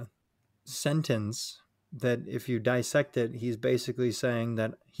sentence that if you dissect it, he's basically saying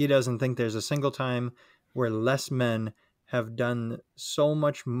that he doesn't think there's a single time where less men have done so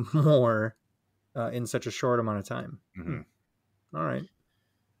much more in such a short amount of time. Mm-hmm. All right.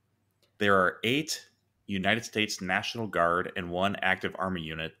 There are 8 United States National Guard and 1 active Army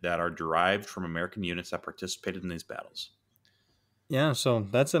unit that are derived from American units that participated in these battles. Yeah, so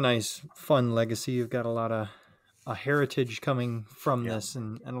that's a nice, fun legacy. You've got a lot of a heritage coming from Yeah. this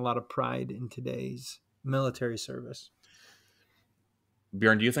and a lot of pride in today's military service.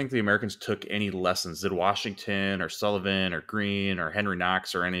 Bjorn, do you think the Americans took any lessons? Did Washington or Sullivan or Greene or Henry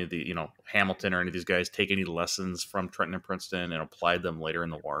Knox or any of the, Hamilton or any of these guys take any lessons from Trenton and Princeton and applied them later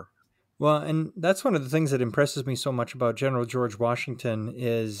in the war? Well, and that's one of the things that impresses me so much about General George Washington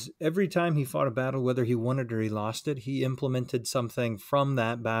is every time he fought a battle, whether he won it or he lost it, he implemented something from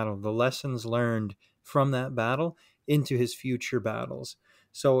that battle, the lessons learned from that battle into his future battles.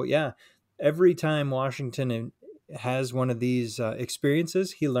 So, yeah, every time Washington has one of these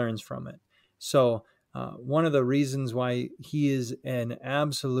experiences, he learns from it. So, one of the reasons why he is an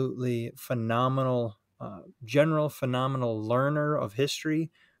absolutely phenomenal general, phenomenal learner of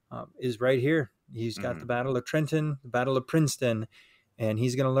history is right here. He's got the Battle of Trenton, the Battle of Princeton, and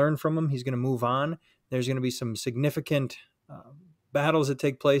he's going to learn from them. He's going to move on. There's going to be some significant battles that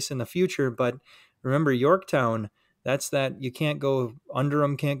take place in the future. But remember, Yorktown, that's that you can't go under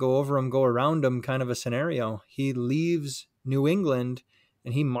them, can't go over them, go around them kind of a scenario. He leaves New England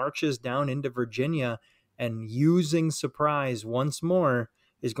and he marches down into Virginia, and using surprise once more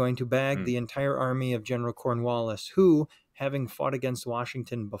is going to bag the entire army of General Cornwallis, who, having fought against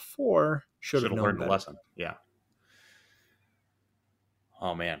Washington before, should have known learned better. the lesson. Yeah.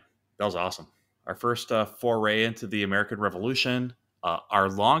 Oh man, that was awesome. Our first foray into the American Revolution, our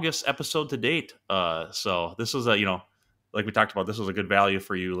longest episode to date. So this was like we talked about, this was a good value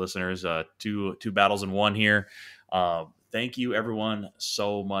for you listeners. Two battles in one here. Thank you everyone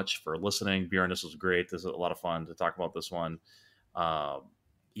so much for listening. Bjorn, this was great. This is a lot of fun to talk about this one.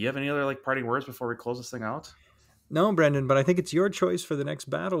 You have any other parting words before we close this thing out? No, Brendan, but I think it's your choice for the next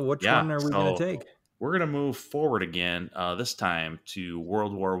battle. Which Yeah, one are we going to take? we're going to move forward again, this time to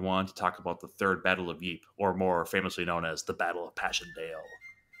World War I to talk about the Third Battle of Ypres, or more famously known as the Battle of Passchendaele.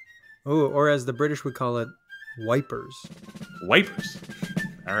 Oh, or as the British would call it, wipers. Wipers.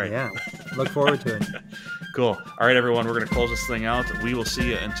 All right. Yeah, look forward to it. Cool. All right, everyone, we're going to close this thing out. We will see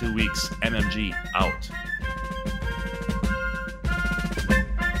you in 2 weeks. MMG out.